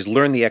facilities,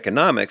 learn the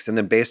economics, and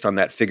then based on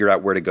that, figure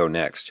out where to go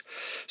next.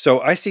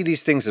 So I see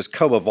these things as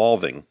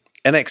co-evolving.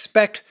 And I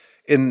expect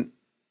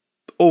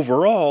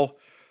overall,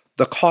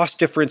 the cost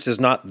difference is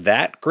not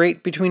that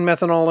great between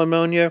methanol and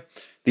ammonia.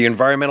 The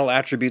environmental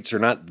attributes are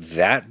not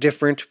that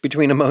different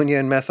between ammonia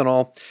and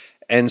methanol.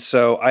 And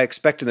so I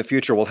expect in the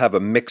future we'll have a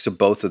mix of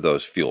both of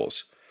those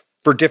fuels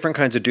for different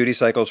kinds of duty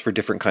cycles, for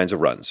different kinds of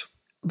runs.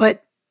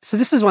 But so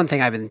this is one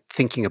thing I've been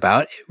thinking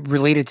about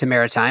related to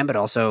maritime, but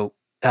also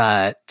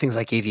things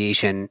like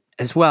aviation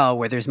as well,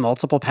 where there's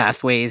multiple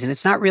pathways and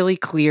it's not really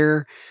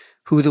clear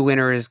who the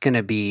winner is going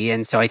to be.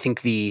 And so I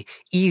think the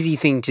easy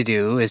thing to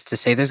do is to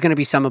say there's going to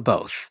be some of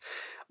both.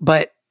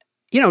 But,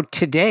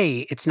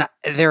 today it's not,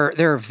 there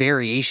are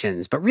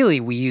variations, but really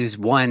we use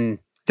one.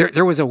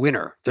 There was a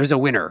winner. There's a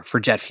winner for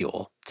jet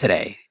fuel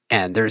today,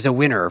 and there's a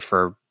winner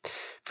for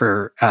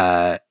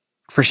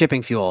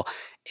shipping fuel.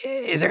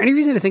 Is there any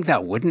reason to think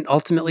that wouldn't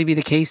ultimately be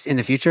the case in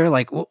the future?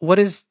 Like, what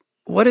is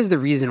the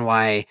reason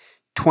why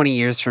 20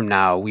 years from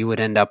now we would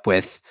end up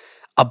with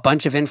a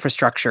bunch of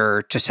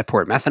infrastructure to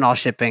support methanol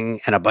shipping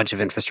and a bunch of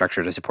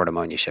infrastructure to support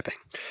ammonia shipping?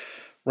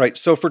 Right.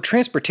 So for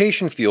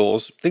transportation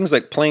fuels, things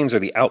like planes are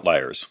the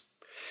outliers.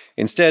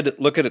 Instead,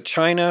 look at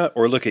China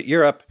or look at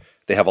Europe.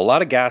 They have a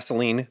lot of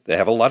gasoline. They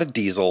have a lot of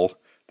diesel.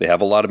 They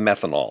have a lot of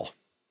methanol.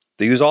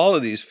 They use all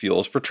of these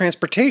fuels for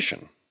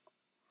transportation.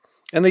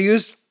 And they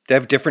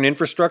have different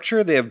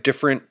infrastructure. They have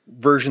different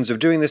versions of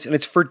doing this, and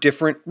it's for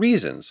different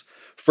reasons.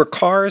 For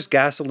cars,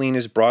 gasoline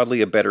is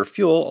broadly a better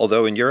fuel,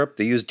 although in Europe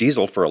they use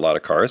diesel for a lot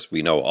of cars.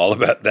 We know all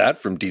about that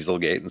from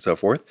Dieselgate and so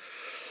forth.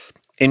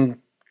 In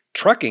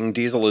trucking,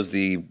 diesel is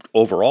the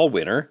overall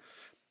winner,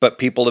 but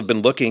people have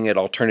been looking at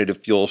alternative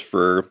fuels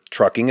for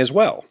trucking as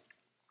well,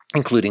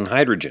 including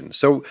hydrogen.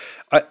 So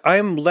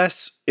I'm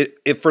less,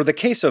 for the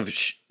case of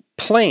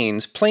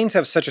planes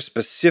have such a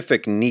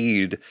specific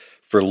need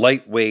for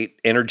lightweight,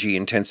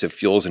 energy-intensive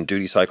fuels and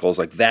duty cycles.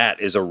 Like that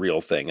is a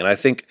real thing. And I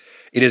think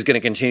it is going to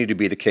continue to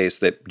be the case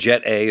that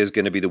Jet A is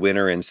going to be the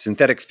winner, and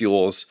synthetic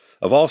fuels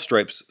of all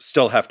stripes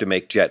still have to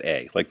make Jet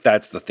A. Like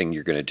that's the thing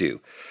you're going to do.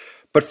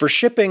 But for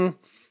shipping,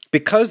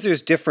 because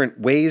there's different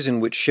ways in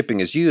which shipping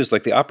is used,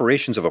 like the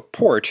operations of a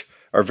port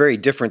are very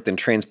different than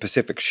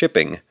trans-Pacific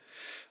shipping,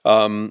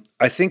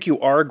 I think you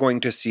are going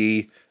to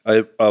see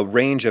a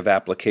range of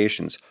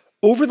applications.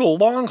 Over the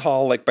long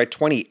haul, like by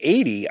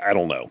 2080, I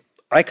don't know.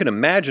 I can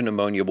imagine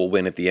ammonia will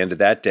win at the end of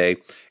that day,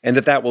 and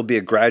that will be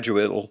a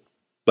gradual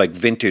like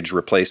vintage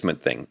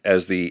replacement thing.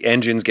 As the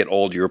engines get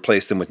old, you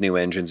replace them with new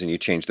engines and you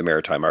change the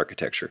maritime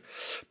architecture.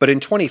 But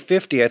in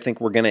 2050, I think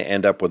we're going to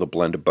end up with a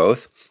blend of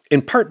both,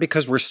 in part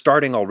because we're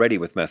starting already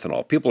with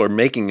methanol. People are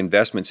making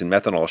investments in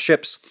methanol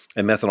ships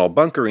and methanol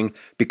bunkering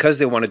because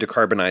they want to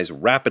decarbonize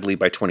rapidly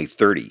by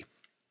 2030.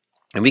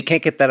 And we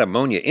can't get that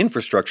ammonia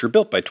infrastructure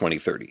built by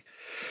 2030.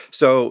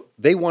 So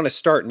they want to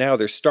start now.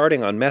 They're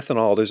starting on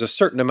methanol. There's a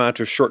certain amount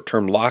of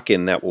short-term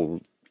lock-in that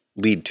will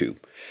lead to.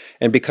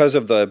 And because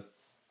of the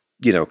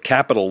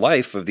capital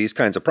life of these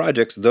kinds of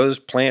projects, those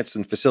plants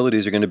and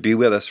facilities are going to be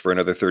with us for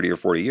another 30 or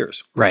 40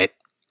 years. Right.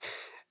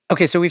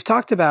 Okay, so we've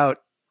talked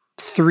about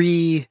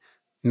three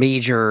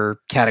major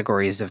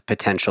categories of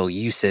potential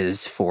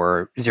uses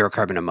for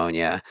zero-carbon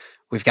ammonia.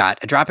 We've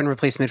got a drop-in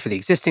replacement for the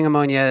existing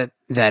ammonia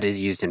that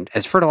is used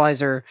as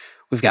fertilizer.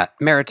 We've got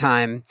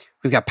maritime.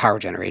 We've got power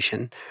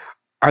generation.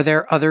 Are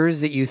there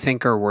others that you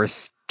think are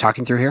worth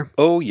talking through here?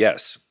 Oh,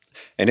 yes.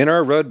 And in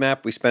our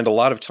roadmap, we spend a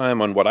lot of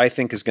time on what I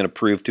think is going to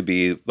prove to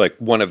be like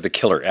one of the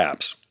killer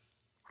apps,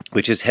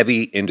 which is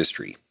heavy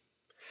industry.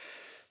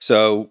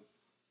 So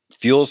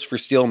fuels for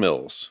steel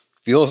mills,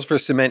 fuels for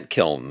cement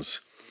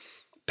kilns,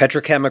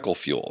 petrochemical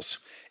fuels.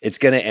 It's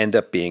going to end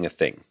up being a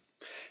thing.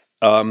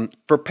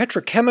 For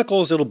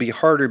petrochemicals, it'll be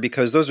harder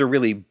because those are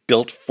really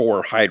built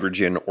for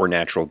hydrogen or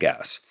natural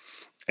gas.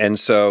 And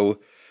so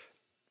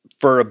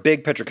for a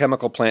big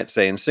petrochemical plant,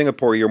 say in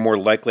Singapore, you're more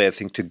likely, I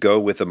think, to go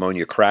with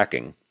ammonia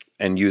cracking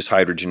and use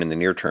hydrogen in the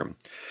near term.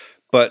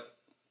 But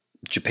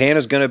Japan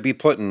is going to be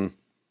putting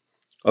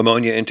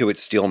ammonia into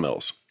its steel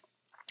mills.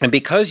 And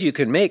because you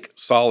can make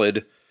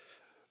solid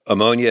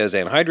ammonia as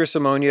anhydrous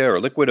ammonia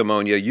or liquid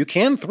ammonia, you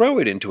can throw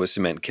it into a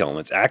cement kiln.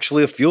 It's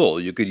actually a fuel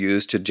you could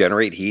use to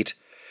generate heat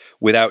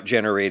without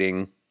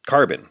generating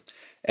carbon.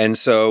 And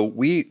so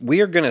we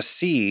are going to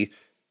see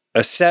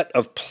a set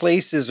of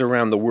places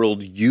around the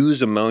world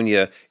use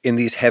ammonia in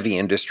these heavy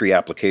industry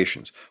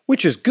applications,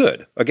 which is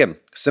good. Again,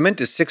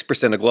 cement is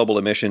 6% of global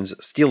emissions,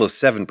 steel is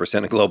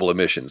 7% of global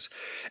emissions,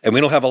 and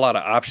we don't have a lot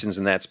of options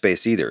in that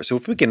space either. So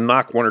if we can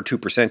knock 1 or 2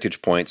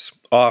 percentage points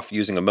off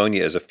using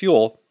ammonia as a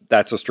fuel,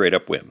 that's a straight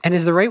up win. And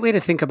is the right way to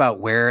think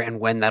about where and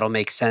when that'll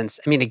make sense?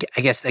 I mean,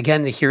 I guess,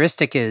 again, the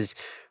heuristic is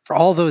for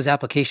all those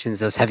applications,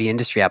 those heavy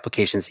industry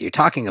applications that you're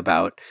talking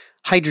about,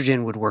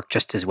 hydrogen would work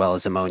just as well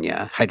as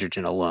ammonia,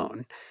 hydrogen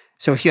alone.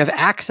 So if you have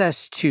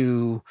access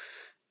to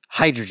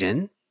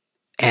hydrogen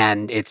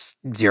and it's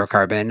zero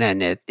carbon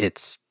and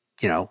it's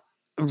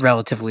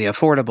relatively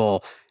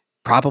affordable,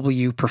 probably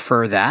you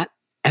prefer that.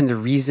 And the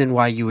reason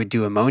why you would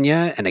do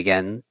ammonia, and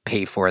again,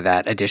 pay for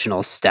that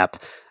additional step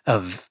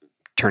of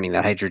turning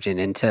that hydrogen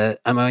into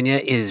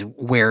ammonia, is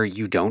where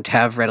you don't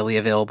have readily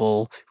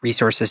available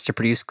resources to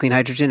produce clean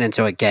hydrogen. And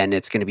so again,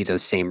 it's going to be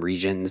those same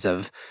regions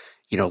of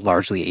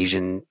largely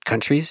Asian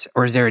countries?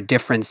 Or is there a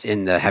difference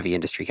in the heavy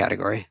industry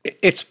category?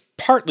 It's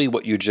partly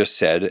what you just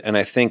said. And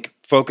I think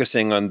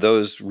focusing on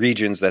those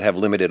regions that have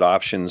limited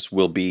options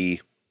will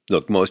be,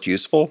 most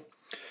useful.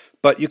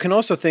 But you can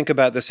also think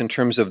about this in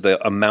terms of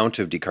the amount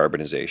of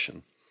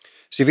decarbonization.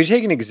 So if you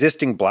take an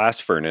existing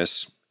blast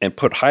furnace and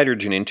put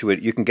hydrogen into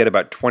it, you can get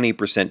about 20%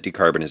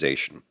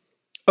 decarbonization.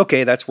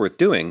 Okay, that's worth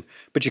doing,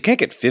 but you can't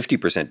get 50%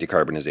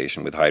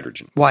 decarbonization with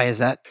hydrogen. Why is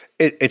that?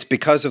 It's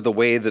because of the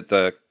way that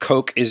the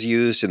coke is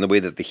used and the way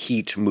that the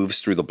heat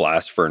moves through the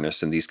blast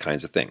furnace and these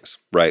kinds of things,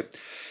 right?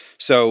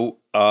 So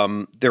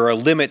there are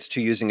limits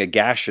to using a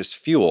gaseous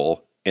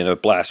fuel in a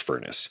blast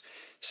furnace.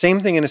 Same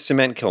thing in a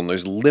cement kiln.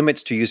 There's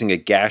limits to using a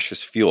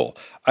gaseous fuel.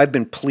 I've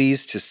been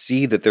pleased to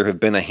see that there have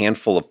been a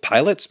handful of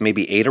pilots,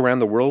 maybe 8 around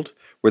the world,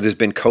 where there's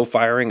been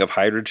co-firing of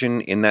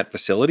hydrogen in that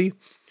facility.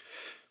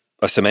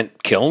 A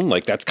cement kiln,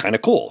 that's kind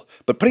of cool.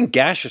 But putting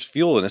gaseous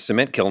fuel in a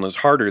cement kiln is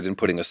harder than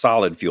putting a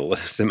solid fuel in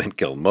a cement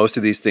kiln. Most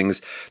of these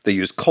things, they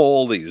use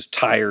coal, they use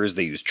tires,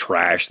 they use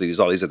trash, they use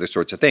all these other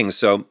sorts of things.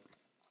 So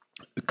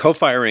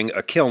co-firing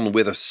a kiln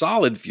with a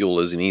solid fuel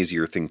is an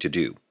easier thing to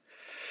do.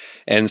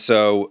 And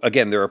so,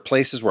 again, there are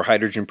places where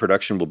hydrogen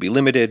production will be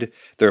limited.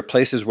 There are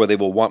places where they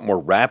will want more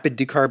rapid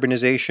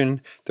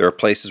decarbonization. There are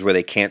places where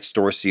they can't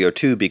store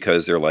CO2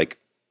 because they're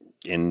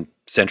in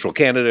central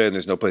Canada and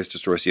there's no place to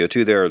store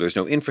CO2 there, or there's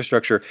no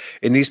infrastructure.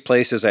 In these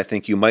places, I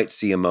think you might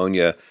see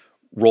ammonia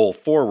roll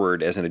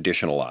forward as an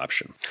additional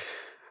option.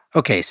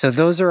 Okay, so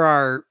those are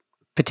our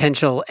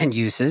potential end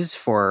uses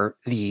for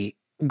the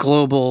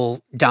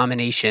global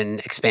domination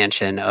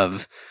expansion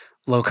of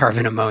low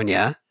carbon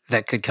ammonia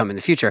that could come in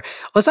the future.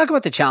 Let's talk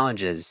about the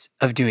challenges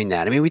of doing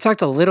that. I mean, we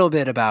talked a little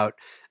bit about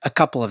a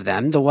couple of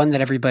them. The one that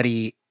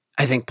everybody,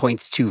 I think,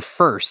 points to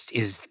first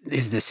is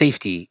the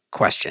safety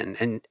question.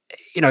 And,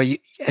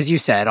 as you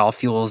said, all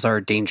fuels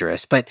are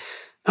dangerous, but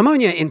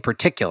ammonia in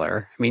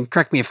particular, I mean,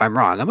 correct me if I'm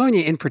wrong,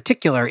 ammonia in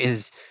particular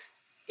is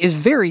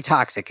very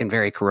toxic and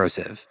very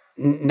corrosive.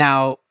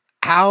 Now,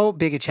 how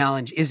big a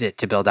challenge is it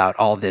to build out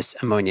all this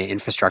ammonia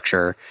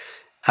infrastructure?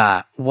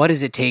 What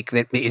does it take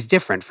that is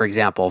different, for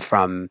example,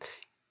 from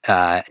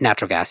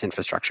natural gas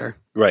infrastructure?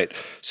 Right.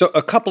 So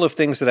a couple of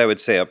things that I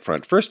would say up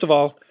front. First of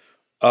all,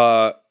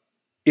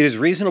 it is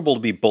reasonable to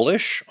be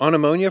bullish on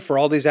ammonia for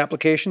all these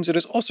applications. It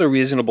is also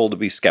reasonable to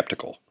be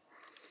skeptical.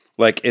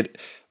 Like it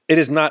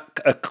is not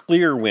a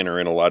clear winner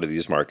in a lot of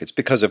these markets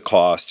because of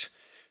cost,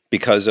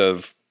 because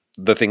of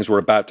the things we're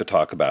about to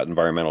talk about,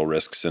 environmental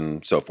risks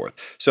and so forth.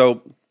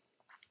 So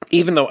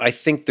even though I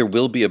think there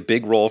will be a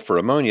big role for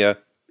ammonia,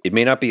 it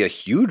may not be a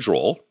huge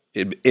role.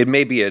 It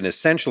may be an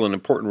essential and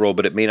important role,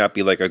 but it may not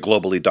be like a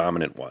globally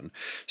dominant one.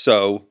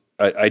 So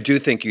I do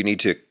think you need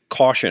to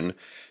caution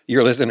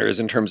your listeners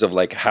in terms of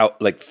like how,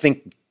 like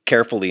think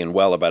carefully and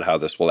well about how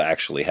this will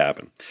actually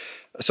happen.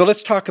 So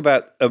let's talk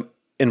about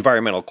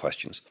environmental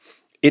questions.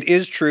 It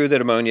is true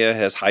that ammonia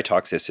has high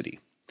toxicity.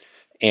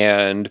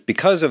 And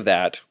because of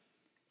that,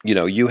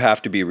 you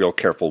have to be real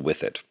careful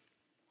with it.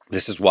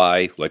 This is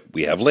why, like,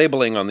 we have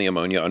labeling on the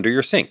ammonia under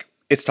your sink.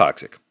 It's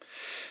toxic.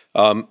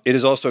 It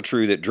is also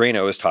true that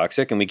Drano is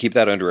toxic, and we keep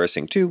that under our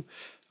sink too.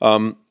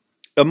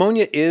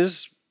 Ammonia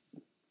is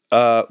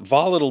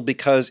volatile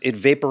because it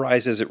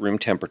vaporizes at room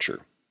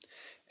temperature.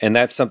 And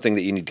that's something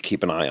that you need to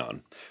keep an eye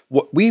on.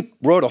 We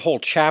wrote a whole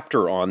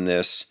chapter on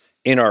this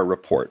in our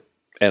report.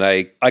 And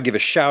I give a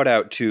shout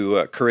out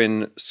to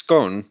Corinne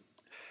Scone,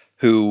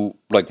 who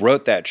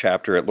wrote that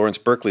chapter at Lawrence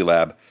Berkeley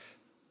Lab.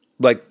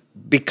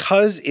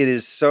 Because it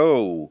is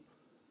so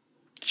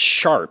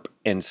sharp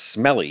and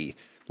smelly,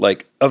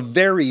 a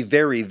very,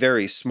 very,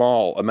 very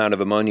small amount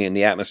of ammonia in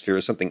the atmosphere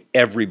is something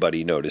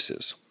everybody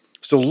notices.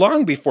 So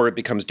long before it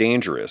becomes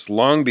dangerous,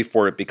 long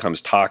before it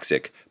becomes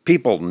toxic,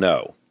 people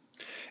know.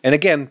 And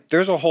again,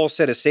 there's a whole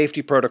set of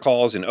safety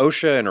protocols in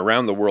OSHA and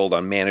around the world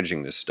on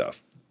managing this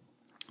stuff.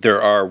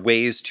 There are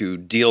ways to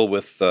deal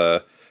with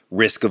the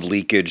risk of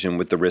leakage and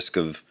with the risk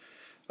of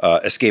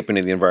escape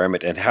into the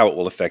environment and how it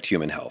will affect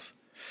human health.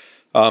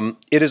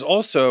 It is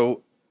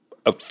also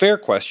a fair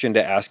question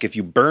to ask, if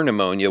you burn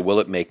ammonia, will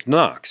it make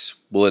NOx?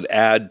 Will it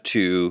add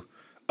to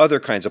other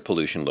kinds of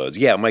pollution loads?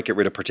 Yeah, it might get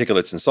rid of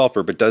particulates and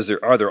sulfur, but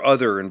are there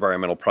other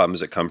environmental problems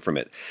that come from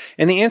it?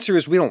 And the answer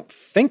is we don't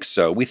think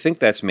so. We think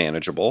that's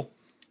manageable,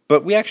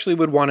 but we actually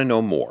would want to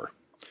know more.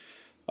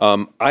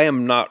 I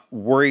am not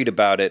worried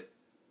about it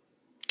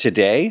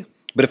today,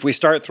 but if we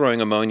start throwing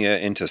ammonia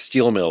into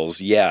steel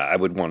mills, yeah, I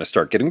would want to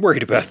start getting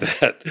worried about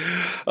that,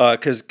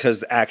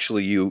 because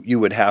actually you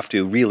would have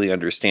to really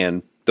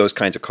understand those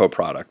kinds of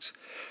co-products.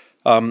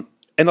 And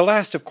the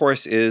last, of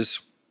course, is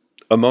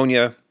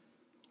ammonia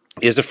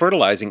is a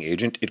fertilizing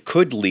agent. It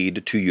could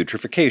lead to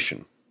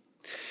eutrophication.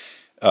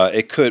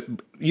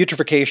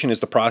 Eutrophication is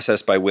the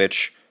process by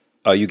which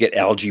you get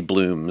algae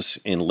blooms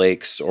in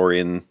lakes or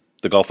in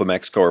the Gulf of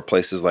Mexico or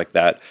places like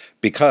that,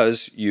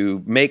 because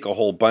you make a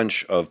whole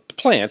bunch of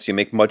plants, you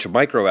make much of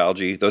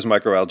microalgae, those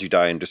microalgae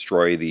die and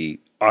destroy the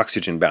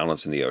oxygen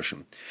balance in the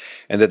ocean.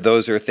 And that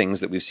those are things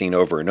that we've seen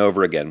over and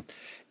over again.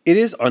 It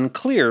is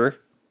unclear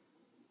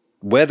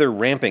whether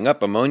ramping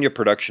up ammonia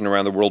production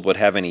around the world would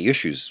have any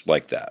issues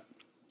like that.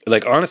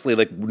 Honestly,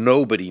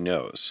 nobody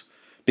knows.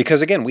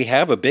 Because again, we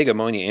have a big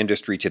ammonia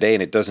industry today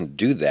and it doesn't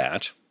do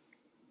that.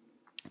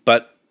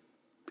 But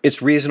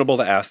it's reasonable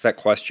to ask that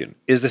question.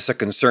 Is this a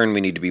concern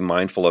we need to be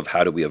mindful of?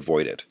 How do we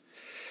avoid it?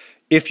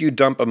 If you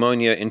dump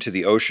ammonia into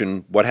the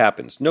ocean, what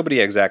happens? Nobody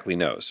exactly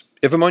knows.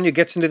 If ammonia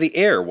gets into the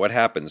air, what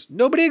happens?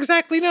 Nobody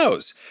exactly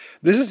knows.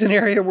 This is an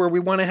area where we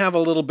want to have a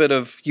little bit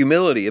of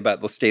humility about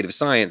the state of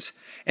science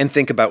and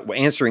think about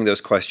answering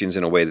those questions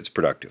in a way that's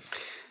productive.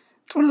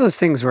 It's one of those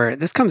things where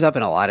this comes up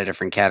in a lot of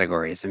different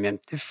categories. I mean,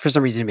 for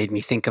some reason, it made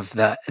me think of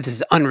this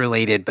is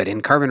unrelated, but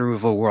in carbon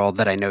removal world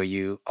that I know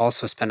you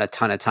also spend a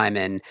ton of time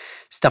in,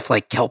 stuff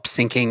like kelp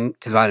sinking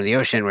to the bottom of the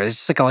ocean, where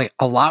there's just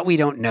a lot we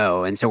don't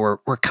know. And so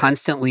we're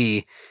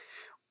constantly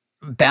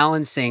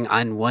balancing,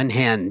 on one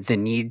hand, the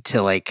need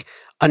to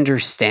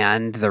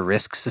understand the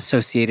risks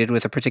associated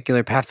with a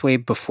particular pathway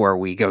before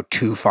we go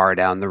too far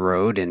down the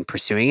road in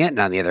pursuing it. And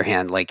on the other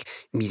hand,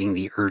 meeting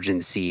the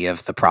urgency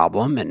of the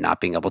problem and not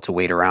being able to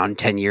wait around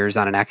 10 years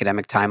on an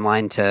academic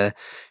timeline to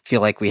feel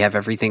like we have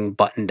everything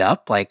buttoned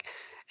up.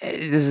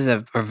 This is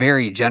a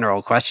very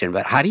general question,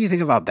 but how do you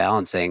think about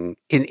balancing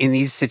in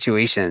these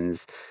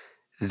situations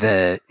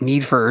the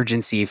need for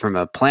urgency from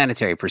a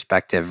planetary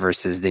perspective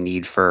versus the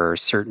need for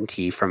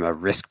certainty from a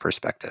risk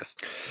perspective?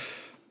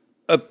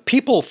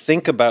 People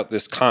think about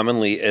this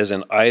commonly as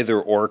an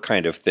either-or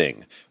kind of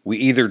thing. We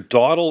either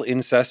dawdle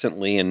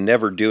incessantly and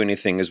never do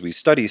anything as we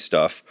study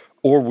stuff,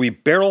 or we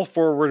barrel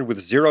forward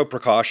with zero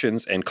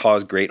precautions and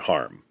cause great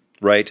harm,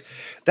 right?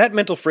 That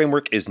mental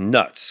framework is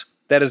nuts.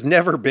 That has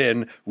never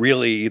been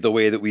really the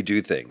way that we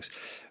do things.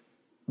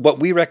 What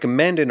we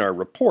recommend in our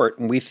report,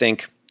 and we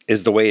think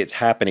is the way it's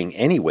happening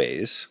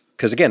anyways,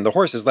 because again, the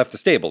horse has left the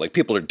stable.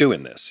 People are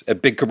doing this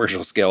at big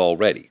commercial scale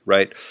already,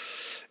 right?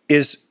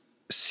 Is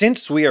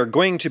since we are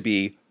going to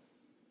be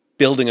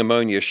building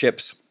ammonia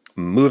ships,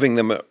 moving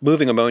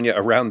ammonia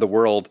around the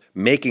world,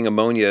 making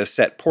ammonia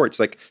set ports,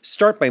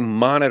 start by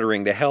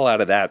monitoring the hell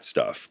out of that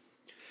stuff.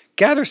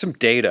 Gather some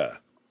data,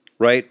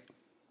 right?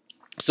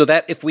 So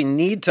that if we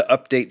need to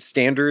update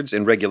standards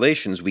and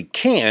regulations, we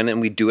can,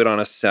 and we do it on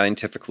a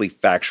scientifically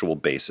factual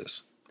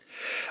basis.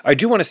 I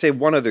do want to say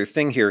one other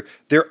thing here.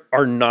 There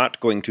are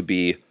not going to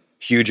be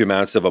huge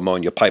amounts of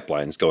ammonia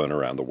pipelines going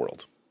around the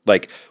world.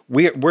 Like,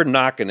 we're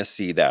not going to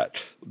see that.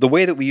 The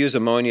way that we use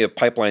ammonia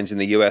pipelines in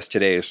the U.S.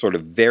 today is sort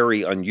of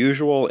very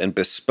unusual and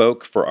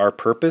bespoke for our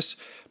purpose,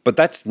 but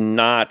that's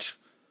not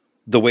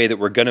the way that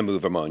we're going to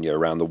move ammonia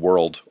around the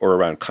world or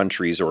around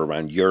countries or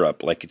around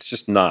Europe. Like, it's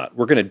just not.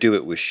 We're going to do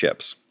it with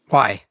ships.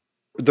 Why?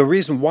 The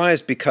reason why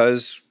is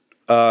because,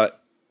 for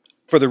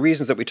the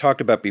reasons that we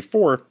talked about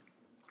before,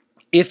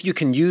 if you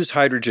can use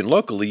hydrogen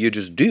locally, you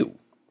just do.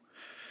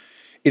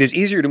 It is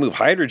easier to move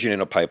hydrogen in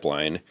a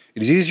pipeline.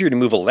 It is easier to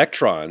move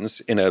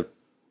electrons in a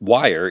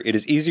wire. It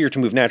is easier to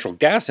move natural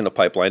gas in a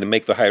pipeline and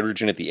make the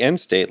hydrogen at the end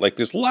state. Like,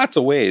 there's lots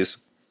of ways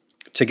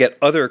to get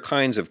other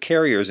kinds of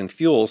carriers and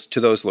fuels to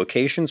those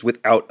locations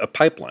without a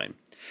pipeline.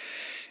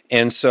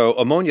 And so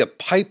ammonia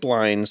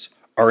pipelines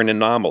are an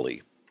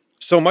anomaly.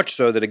 So much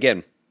so that,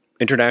 again,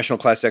 international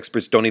class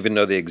experts don't even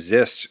know they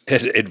exist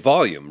at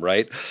volume,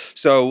 right?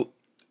 So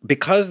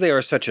because they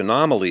are such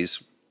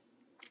anomalies,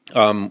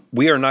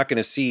 we are not going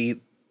to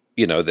see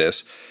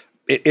this.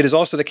 It is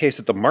also the case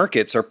that the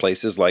markets are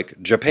places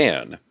like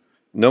Japan.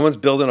 No one's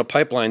building a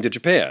pipeline to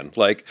Japan.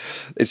 Like,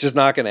 it's just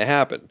not going to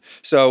happen.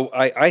 So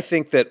I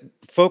think that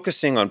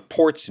focusing on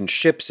ports and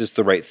ships is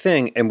the right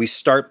thing, and we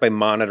start by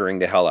monitoring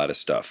the hell out of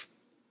stuff.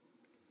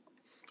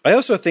 I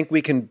also think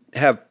we can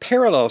have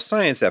parallel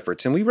science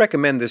efforts, and we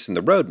recommend this in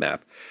the roadmap.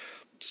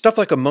 Stuff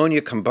like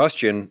ammonia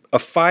combustion, a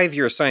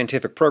 5-year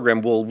scientific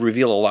program will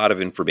reveal a lot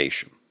of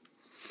information.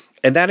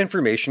 And that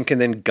information can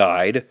then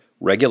guide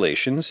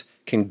regulations,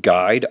 can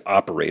guide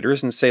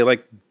operators and say,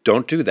 like,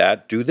 don't do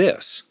that, do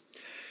this.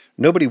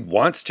 Nobody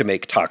wants to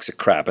make toxic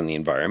crap in the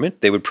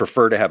environment. They would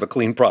prefer to have a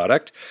clean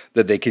product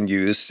that they can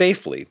use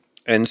safely.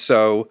 And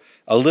so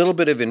a little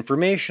bit of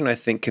information, I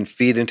think, can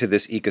feed into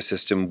this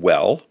ecosystem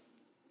well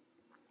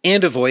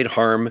and avoid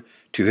harm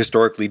to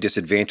historically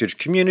disadvantaged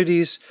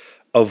communities,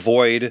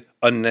 avoid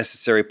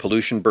unnecessary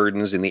pollution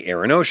burdens in the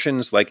air and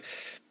oceans. Like,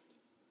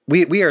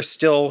 we are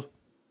still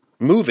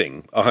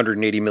moving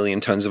 180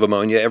 million tons of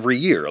ammonia every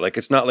year. Like,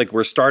 it's not like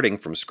we're starting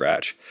from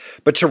scratch.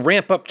 But to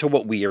ramp up to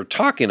what we are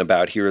talking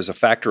about here is a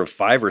factor of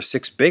 5 or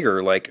 6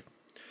 bigger. Like,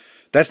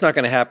 that's not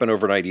going to happen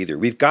overnight either.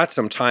 We've got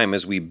some time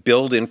as we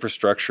build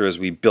infrastructure, as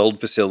we build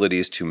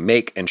facilities to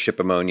make and ship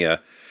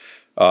ammonia.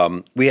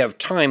 We have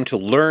time to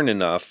learn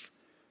enough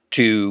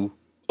to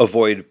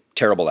avoid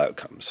terrible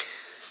outcomes.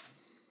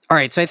 All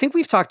right, so I think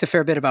we've talked a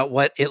fair bit about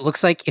what it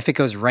looks like if it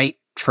goes right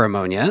for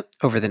ammonia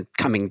over the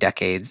coming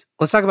decades.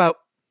 Let's talk about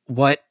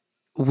what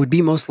would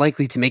be most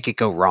likely to make it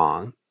go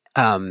wrong.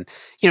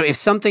 If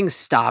something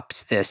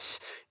stops this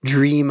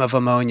dream of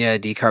ammonia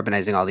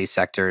decarbonizing all these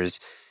sectors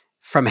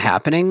from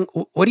happening,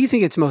 what do you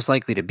think it's most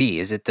likely to be?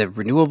 Is it the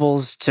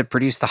renewables to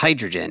produce the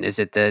hydrogen? Is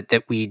it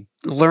that we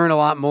learn a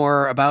lot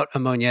more about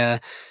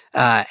ammonia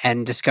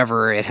and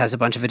discover it has a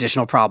bunch of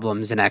additional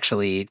problems and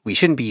actually we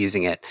shouldn't be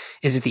using it?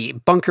 Is it the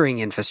bunkering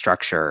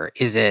infrastructure?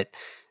 Is it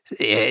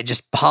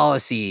just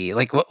policy?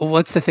 Like,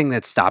 what's the thing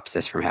that stops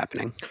this from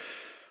happening?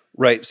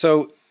 Right.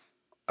 So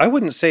I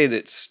wouldn't say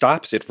that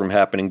stops it from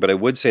happening, but I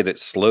would say that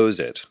slows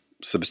it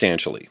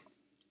substantially.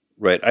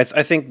 Right.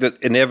 I think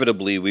that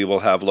inevitably we will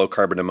have low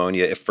carbon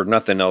ammonia, if for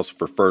nothing else,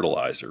 for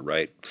fertilizer.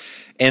 Right.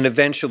 And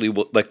eventually,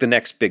 the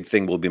next big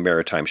thing will be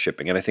maritime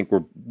shipping. And I think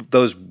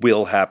those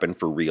will happen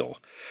for real.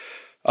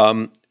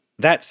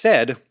 That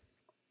said,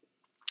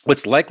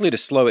 what's likely to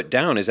slow it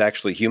down is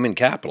actually human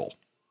capital.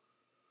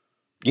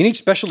 You need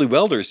specialty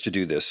welders to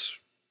do this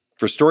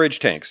for storage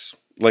tanks.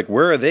 Like,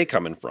 where are they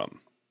coming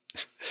from?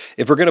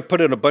 If we're going to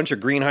put in a bunch of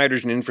green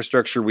hydrogen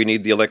infrastructure, we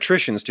need the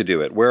electricians to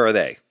do it. Where are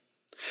they?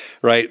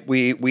 Right?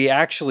 We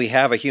actually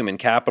have a human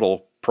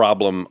capital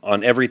problem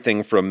on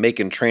everything from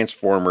making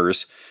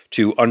transformers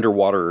to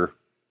underwater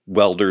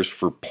welders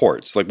for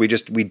ports. Like,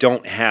 we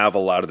don't have a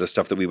lot of the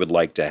stuff that we would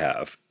like to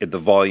have at the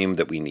volume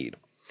that we need.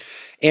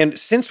 And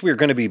since we're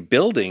going to be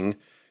building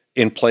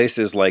in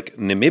places like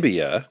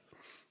Namibia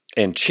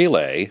and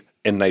Chile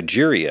and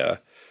Nigeria,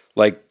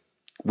 like,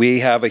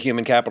 we have a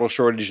human capital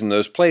shortage in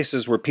those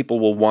places where people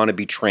will want to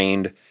be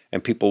trained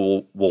and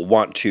people will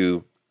want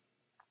to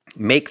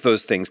make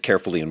those things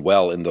carefully and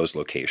well in those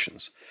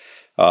locations.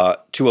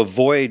 To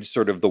avoid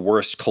sort of the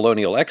worst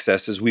colonial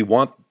excesses, we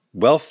want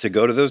wealth to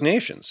go to those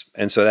nations.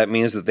 And so that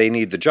means that they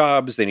need the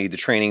jobs, they need the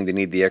training, they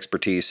need the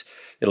expertise.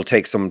 It'll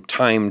take some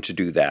time to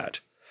do that.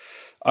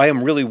 I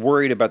am really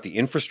worried about the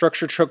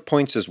infrastructure choke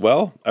points as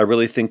well. I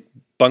really think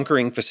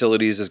bunkering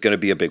facilities is going to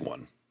be a big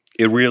one.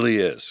 It really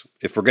is.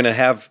 If we're going to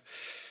have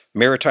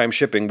maritime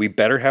shipping, we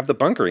better have the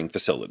bunkering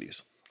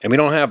facilities. And we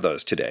don't have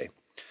those today.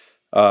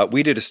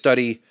 We did a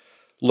study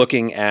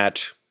looking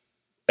at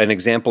an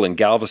example in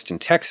Galveston,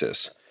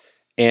 Texas,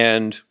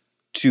 and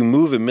to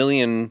move 1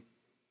 million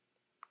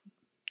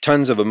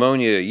tons of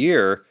ammonia a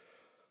year,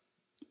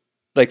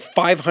 like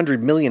 $500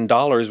 million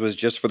was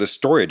just for the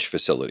storage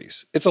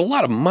facilities. It's a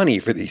lot of money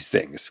for these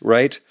things,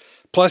 right?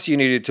 Plus you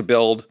needed to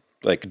build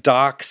like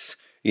docks,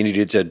 you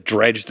needed to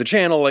dredge the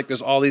channel, like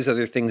there's all these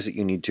other things that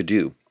you need to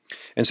do.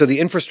 And so the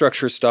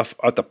infrastructure stuff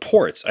at the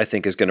ports, I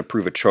think, is going to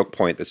prove a choke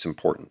point that's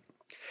important.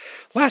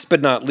 Last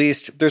but not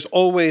least, there's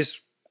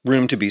always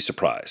room to be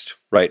surprised,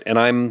 right? And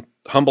I'm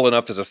humble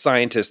enough as a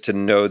scientist to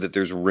know that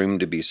there's room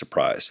to be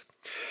surprised.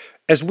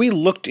 As we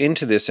looked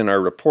into this in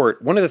our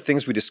report, one of the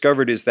things we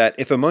discovered is that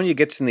if ammonia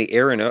gets in the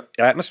air and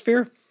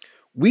atmosphere,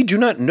 we do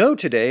not know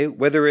today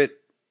whether it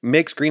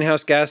makes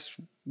greenhouse gas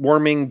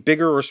warming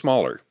bigger or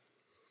smaller.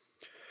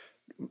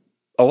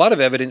 A lot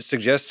of evidence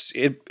suggests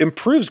it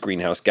improves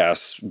greenhouse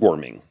gas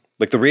warming.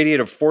 Like the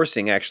radiative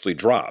forcing actually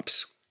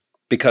drops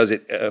because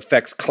it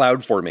affects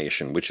cloud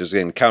formation, which is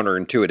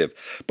counterintuitive.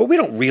 But we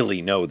don't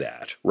really know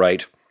that,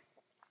 right?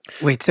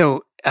 Wait,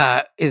 so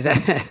is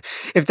that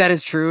if that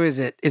is true, is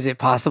it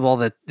possible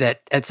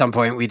that at some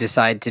point we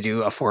decide to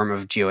do a form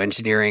of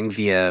geoengineering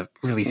via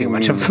releasing a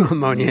bunch of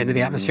ammonia into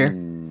the atmosphere?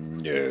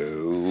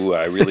 No,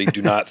 I really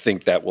do not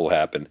think that will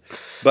happen.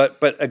 But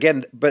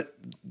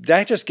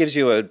that just gives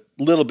you a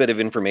little bit of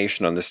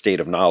information on the state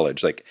of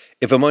knowledge. Like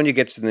if ammonia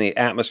gets in the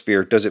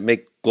atmosphere, does it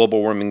make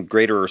global warming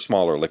greater or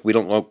smaller? Like we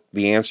don't know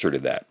the answer to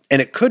that.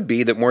 And it could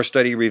be that more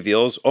study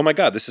reveals, oh my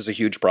God, this is a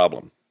huge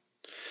problem.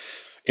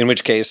 In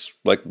which case,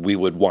 like we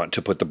would want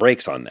to put the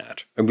brakes on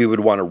that, and we would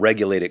want to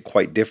regulate it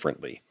quite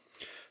differently.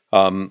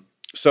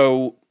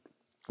 So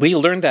we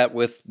learned that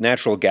with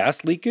natural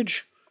gas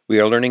leakage. We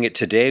are learning it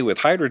today with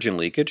hydrogen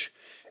leakage.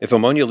 If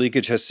ammonia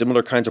leakage has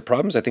similar kinds of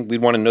problems, I think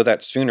we'd want to know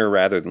that sooner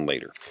rather than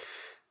later.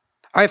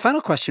 All right,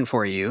 final question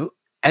for you.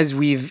 As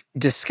we've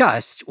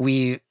discussed,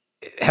 we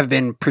have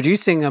been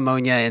producing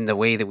ammonia in the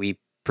way that we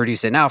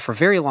produce it now for a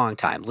very long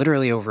time,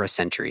 literally over a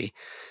century.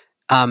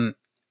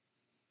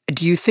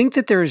 Do you think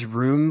that there is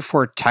room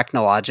for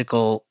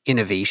technological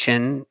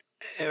innovation,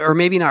 or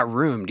maybe not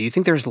room? Do you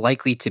think there's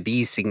likely to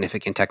be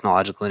significant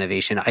technological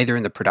innovation either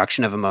in the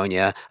production of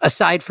ammonia,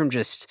 aside from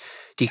just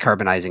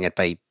decarbonizing it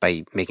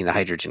by making the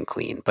hydrogen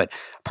clean? But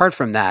apart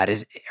from that,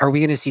 are we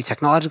going to see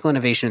technological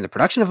innovation in the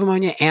production of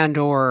ammonia and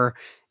or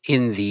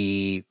in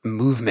the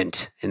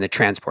movement, in the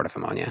transport of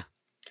ammonia?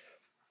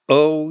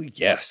 Oh,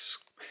 yes,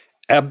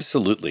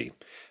 absolutely.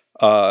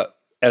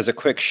 As a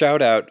quick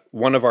shout out,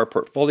 one of our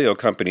portfolio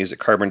companies at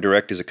Carbon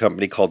Direct is a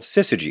company called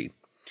Syzygy,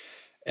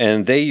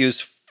 and they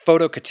use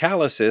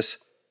photocatalysis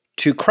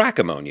to crack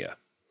ammonia.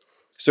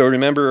 So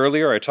remember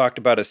earlier I talked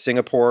about a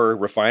Singapore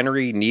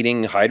refinery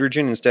needing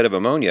hydrogen instead of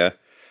ammonia.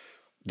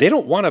 They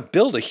don't want to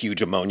build a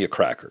huge ammonia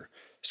cracker.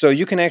 So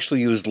you can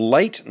actually use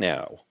light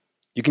now.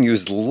 You can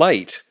use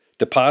light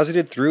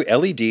deposited through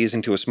LEDs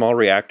into a small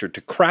reactor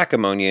to crack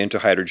ammonia into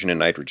hydrogen and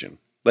nitrogen.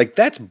 Like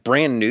that's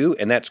brand new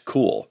and that's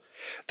cool.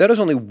 That is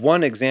only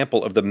one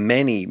example of the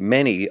many,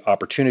 many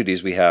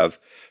opportunities we have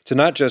to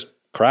not just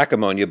crack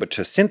ammonia, but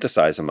to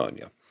synthesize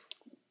ammonia.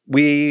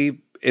 We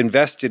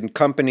invest in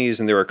companies,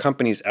 and there are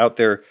companies out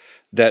there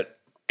that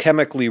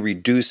chemically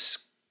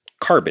reduce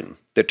carbon,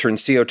 that turn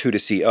CO2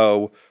 to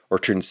CO or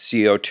turn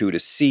CO2 to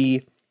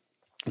C,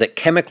 that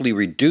chemically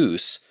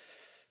reduce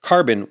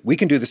carbon. We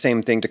can do the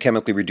same thing to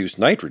chemically reduce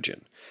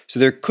nitrogen. So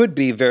there could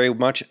be very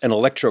much an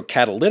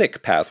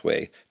electrocatalytic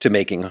pathway to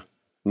making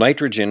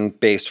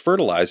nitrogen-based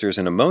fertilizers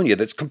and ammonia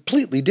that's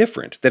completely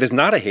different, that is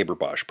not a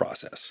Haber-Bosch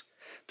process,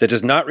 that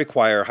does not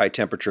require high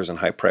temperatures and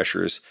high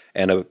pressures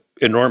and an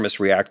enormous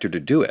reactor to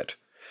do it.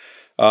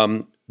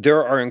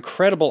 There are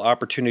incredible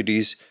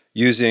opportunities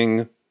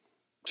using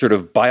sort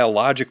of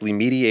biologically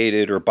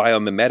mediated or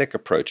biomimetic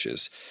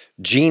approaches.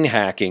 Gene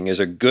hacking is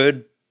a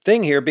good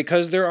thing here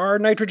because there are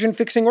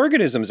nitrogen-fixing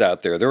organisms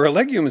out there. There are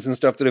legumes and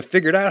stuff that have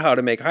figured out how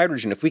to make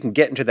hydrogen. If we can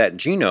get into that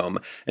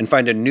genome and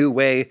find a new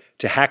way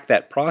to hack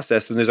that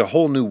process, then there's a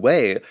whole new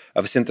way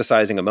of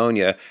synthesizing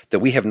ammonia that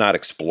we have not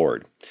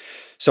explored.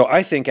 So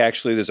I think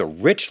actually there's a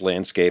rich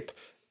landscape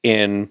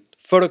in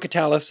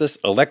photocatalysis,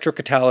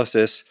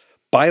 electrocatalysis,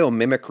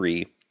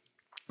 biomimicry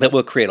that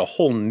will create a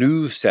whole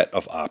new set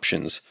of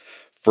options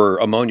for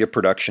ammonia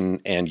production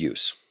and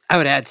use. I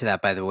would add to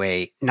that, by the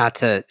way, not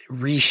to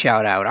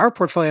re-shout out our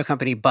portfolio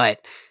company, but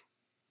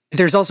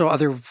there's also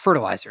other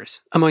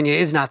fertilizers. Ammonia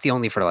is not the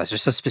only fertilizer.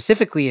 So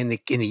specifically in the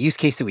use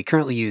case that we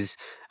currently use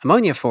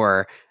ammonia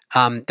for,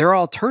 there are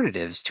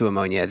alternatives to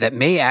ammonia that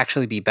may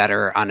actually be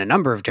better on a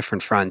number of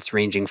different fronts,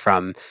 ranging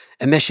from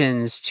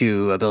emissions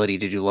to ability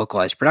to do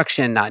localized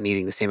production, not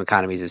needing the same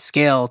economies of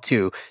scale,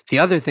 to the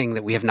other thing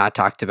that we have not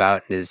talked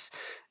about and is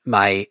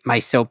my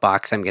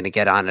soapbox I'm going to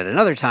get on at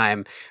another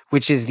time,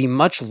 which is the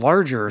much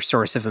larger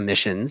source of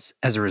emissions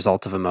as a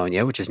result of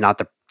ammonia, which is not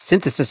the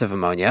synthesis of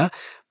ammonia,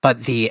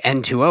 but the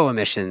N2O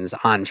emissions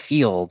on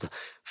field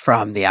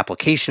from the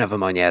application of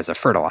ammonia as a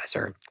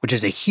fertilizer, which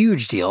is a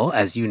huge deal,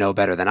 as you know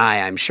better than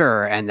I'm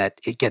sure, and that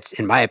it gets,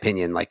 in my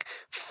opinion, like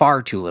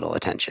far too little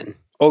attention.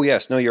 Oh,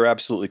 yes. No, you're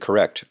absolutely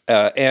correct.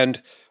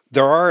 And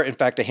there are, in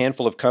fact, a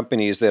handful of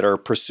companies that are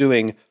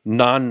pursuing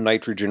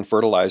non-nitrogen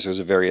fertilizers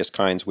of various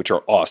kinds, which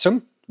are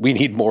awesome. We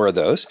need more of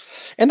those.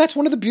 And that's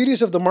one of the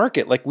beauties of the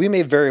market. Like we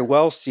may very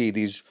well see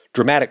these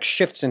dramatic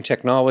shifts in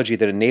technology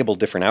that enable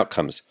different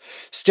outcomes.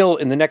 Still,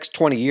 in the next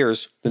 20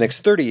 years, the next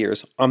 30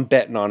 years, I'm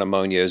betting on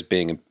ammonia as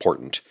being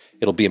important.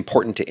 It'll be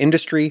important to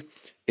industry.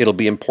 It'll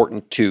be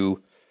important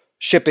to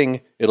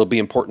shipping, it'll be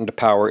important to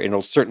power, and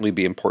it'll certainly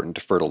be important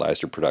to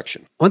fertilizer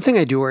production. One thing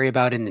I do worry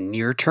about in the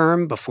near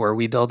term, before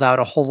we build out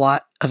a whole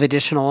lot of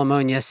additional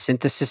ammonia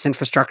synthesis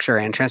infrastructure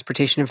and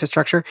transportation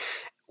infrastructure,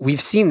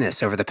 we've seen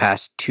this over the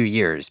past 2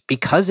 years.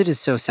 Because it is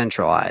so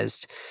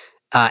centralized,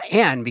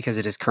 and because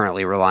it is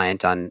currently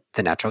reliant on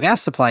the natural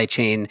gas supply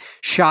chain,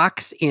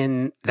 shocks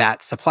in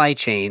that supply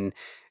chain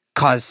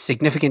cause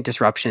significant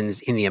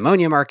disruptions in the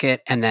ammonia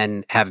market and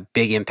then have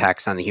big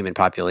impacts on the human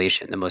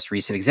population. The most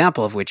recent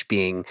example of which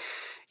being,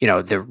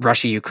 the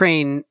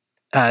Russia-Ukraine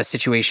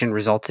situation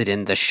resulted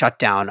in the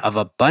shutdown of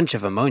a bunch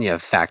of ammonia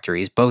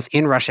factories, both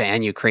in Russia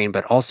and Ukraine,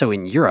 but also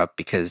in Europe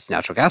because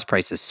natural gas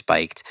prices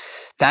spiked.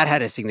 That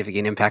had a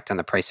significant impact on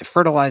the price of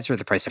fertilizer.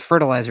 The price of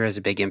fertilizer has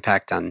a big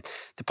impact on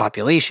the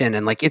population.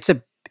 And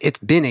it's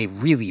been a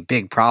really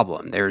big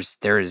problem. There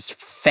is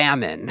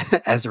famine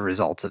as a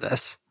result of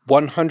this.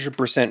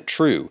 100%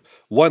 true.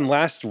 One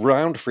last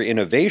round for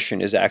innovation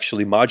is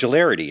actually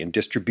modularity and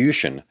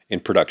distribution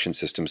in production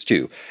systems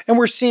too. And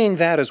we're seeing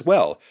that as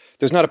well.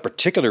 There's not a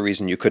particular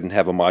reason you couldn't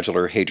have a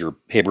modular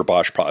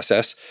Haber-Bosch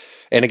process.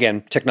 And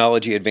again,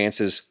 technology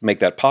advances make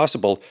that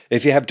possible.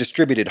 If you have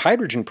distributed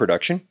hydrogen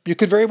production, you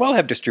could very well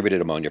have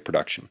distributed ammonia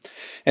production.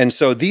 And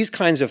so these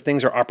kinds of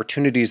things are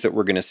opportunities that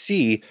we're going to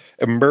see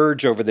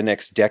emerge over the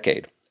next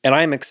decade. And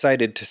I'm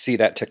excited to see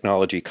that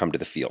technology come to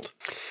the field.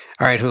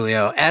 All right,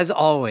 Julio. As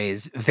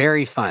always,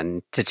 very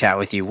fun to chat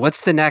with you.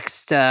 What's the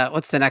next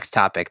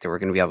topic that we're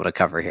going to be able to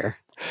cover here?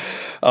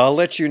 I'll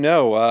let you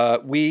know.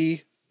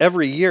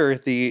 Every year,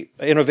 the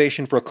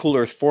Innovation for a Cool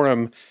Earth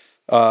Forum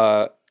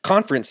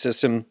conference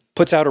system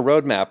puts out a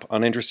roadmap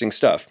on interesting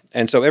stuff.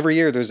 And so every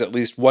year there's at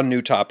least one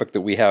new topic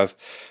that we have.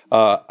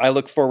 I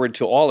look forward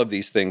to all of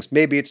these things.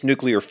 Maybe it's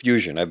nuclear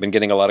fusion. I've been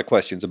getting a lot of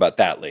questions about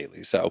that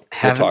lately. So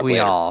we'll talk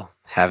later.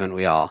 Haven't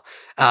we all?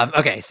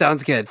 Okay,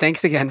 sounds good.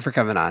 Thanks again for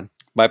coming on.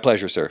 My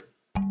pleasure, sir.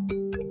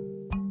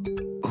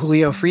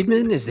 Julio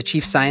Friedman is the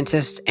chief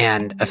scientist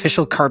and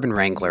official carbon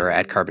wrangler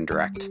at Carbon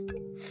Direct.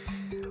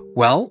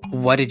 Well,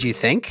 what did you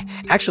think?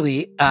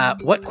 Actually,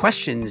 what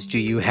questions do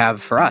you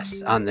have for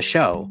us on the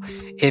show?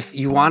 If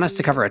you want us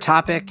to cover a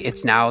topic,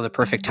 it's now the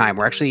perfect time.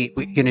 We're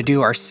going to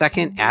do our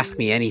second Ask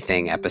Me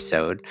Anything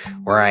episode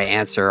where I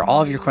answer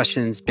all of your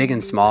questions, big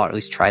and small, or at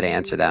least try to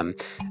answer them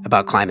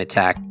about climate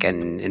tech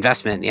and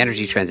investment, the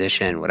energy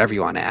transition, whatever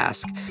you want to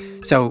ask.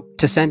 So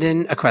to send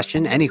in a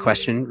question, any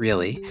question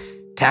really,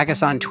 tag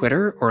us on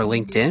Twitter or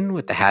LinkedIn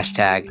with the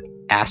hashtag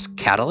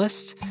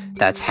AskCatalyst.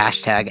 That's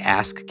hashtag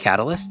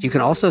AskCatalyst. You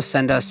can also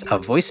send us a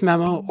voice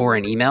memo or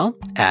an email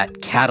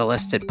at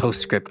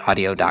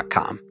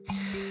catalyst@postscriptaudio.com.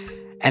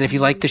 And if you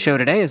like the show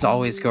today, as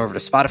always, go over to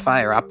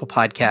Spotify or Apple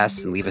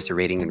Podcasts and leave us a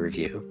rating and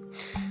review.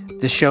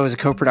 This show is a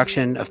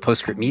co-production of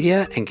Postscript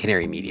Media and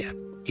Canary Media.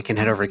 You can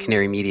head over to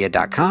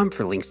canarymedia.com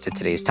for links to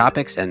today's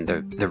topics and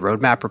the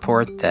roadmap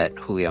report that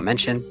Julio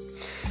mentioned.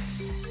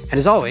 And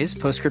as always,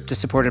 Postscript is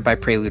supported by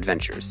Prelude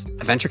Ventures,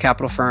 a venture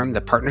capital firm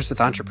that partners with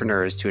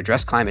entrepreneurs to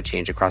address climate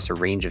change across a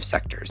range of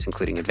sectors,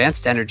 including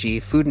advanced energy,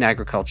 food and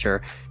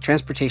agriculture,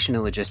 transportation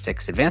and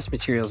logistics, advanced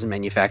materials and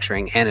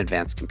manufacturing, and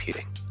advanced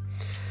computing.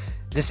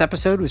 This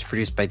episode was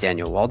produced by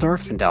Daniel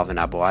Waldorf and Dalvin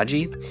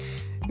Abouaji,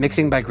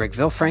 mixing by Greg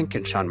Vilfrank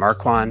and Sean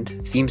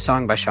Marquand, theme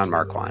song by Sean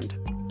Marquand.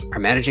 Our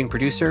managing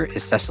producer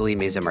is Cecily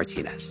Meza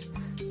Martinez.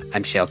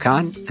 I'm Shayle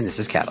Kann, and this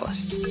is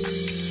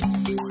Catalyst.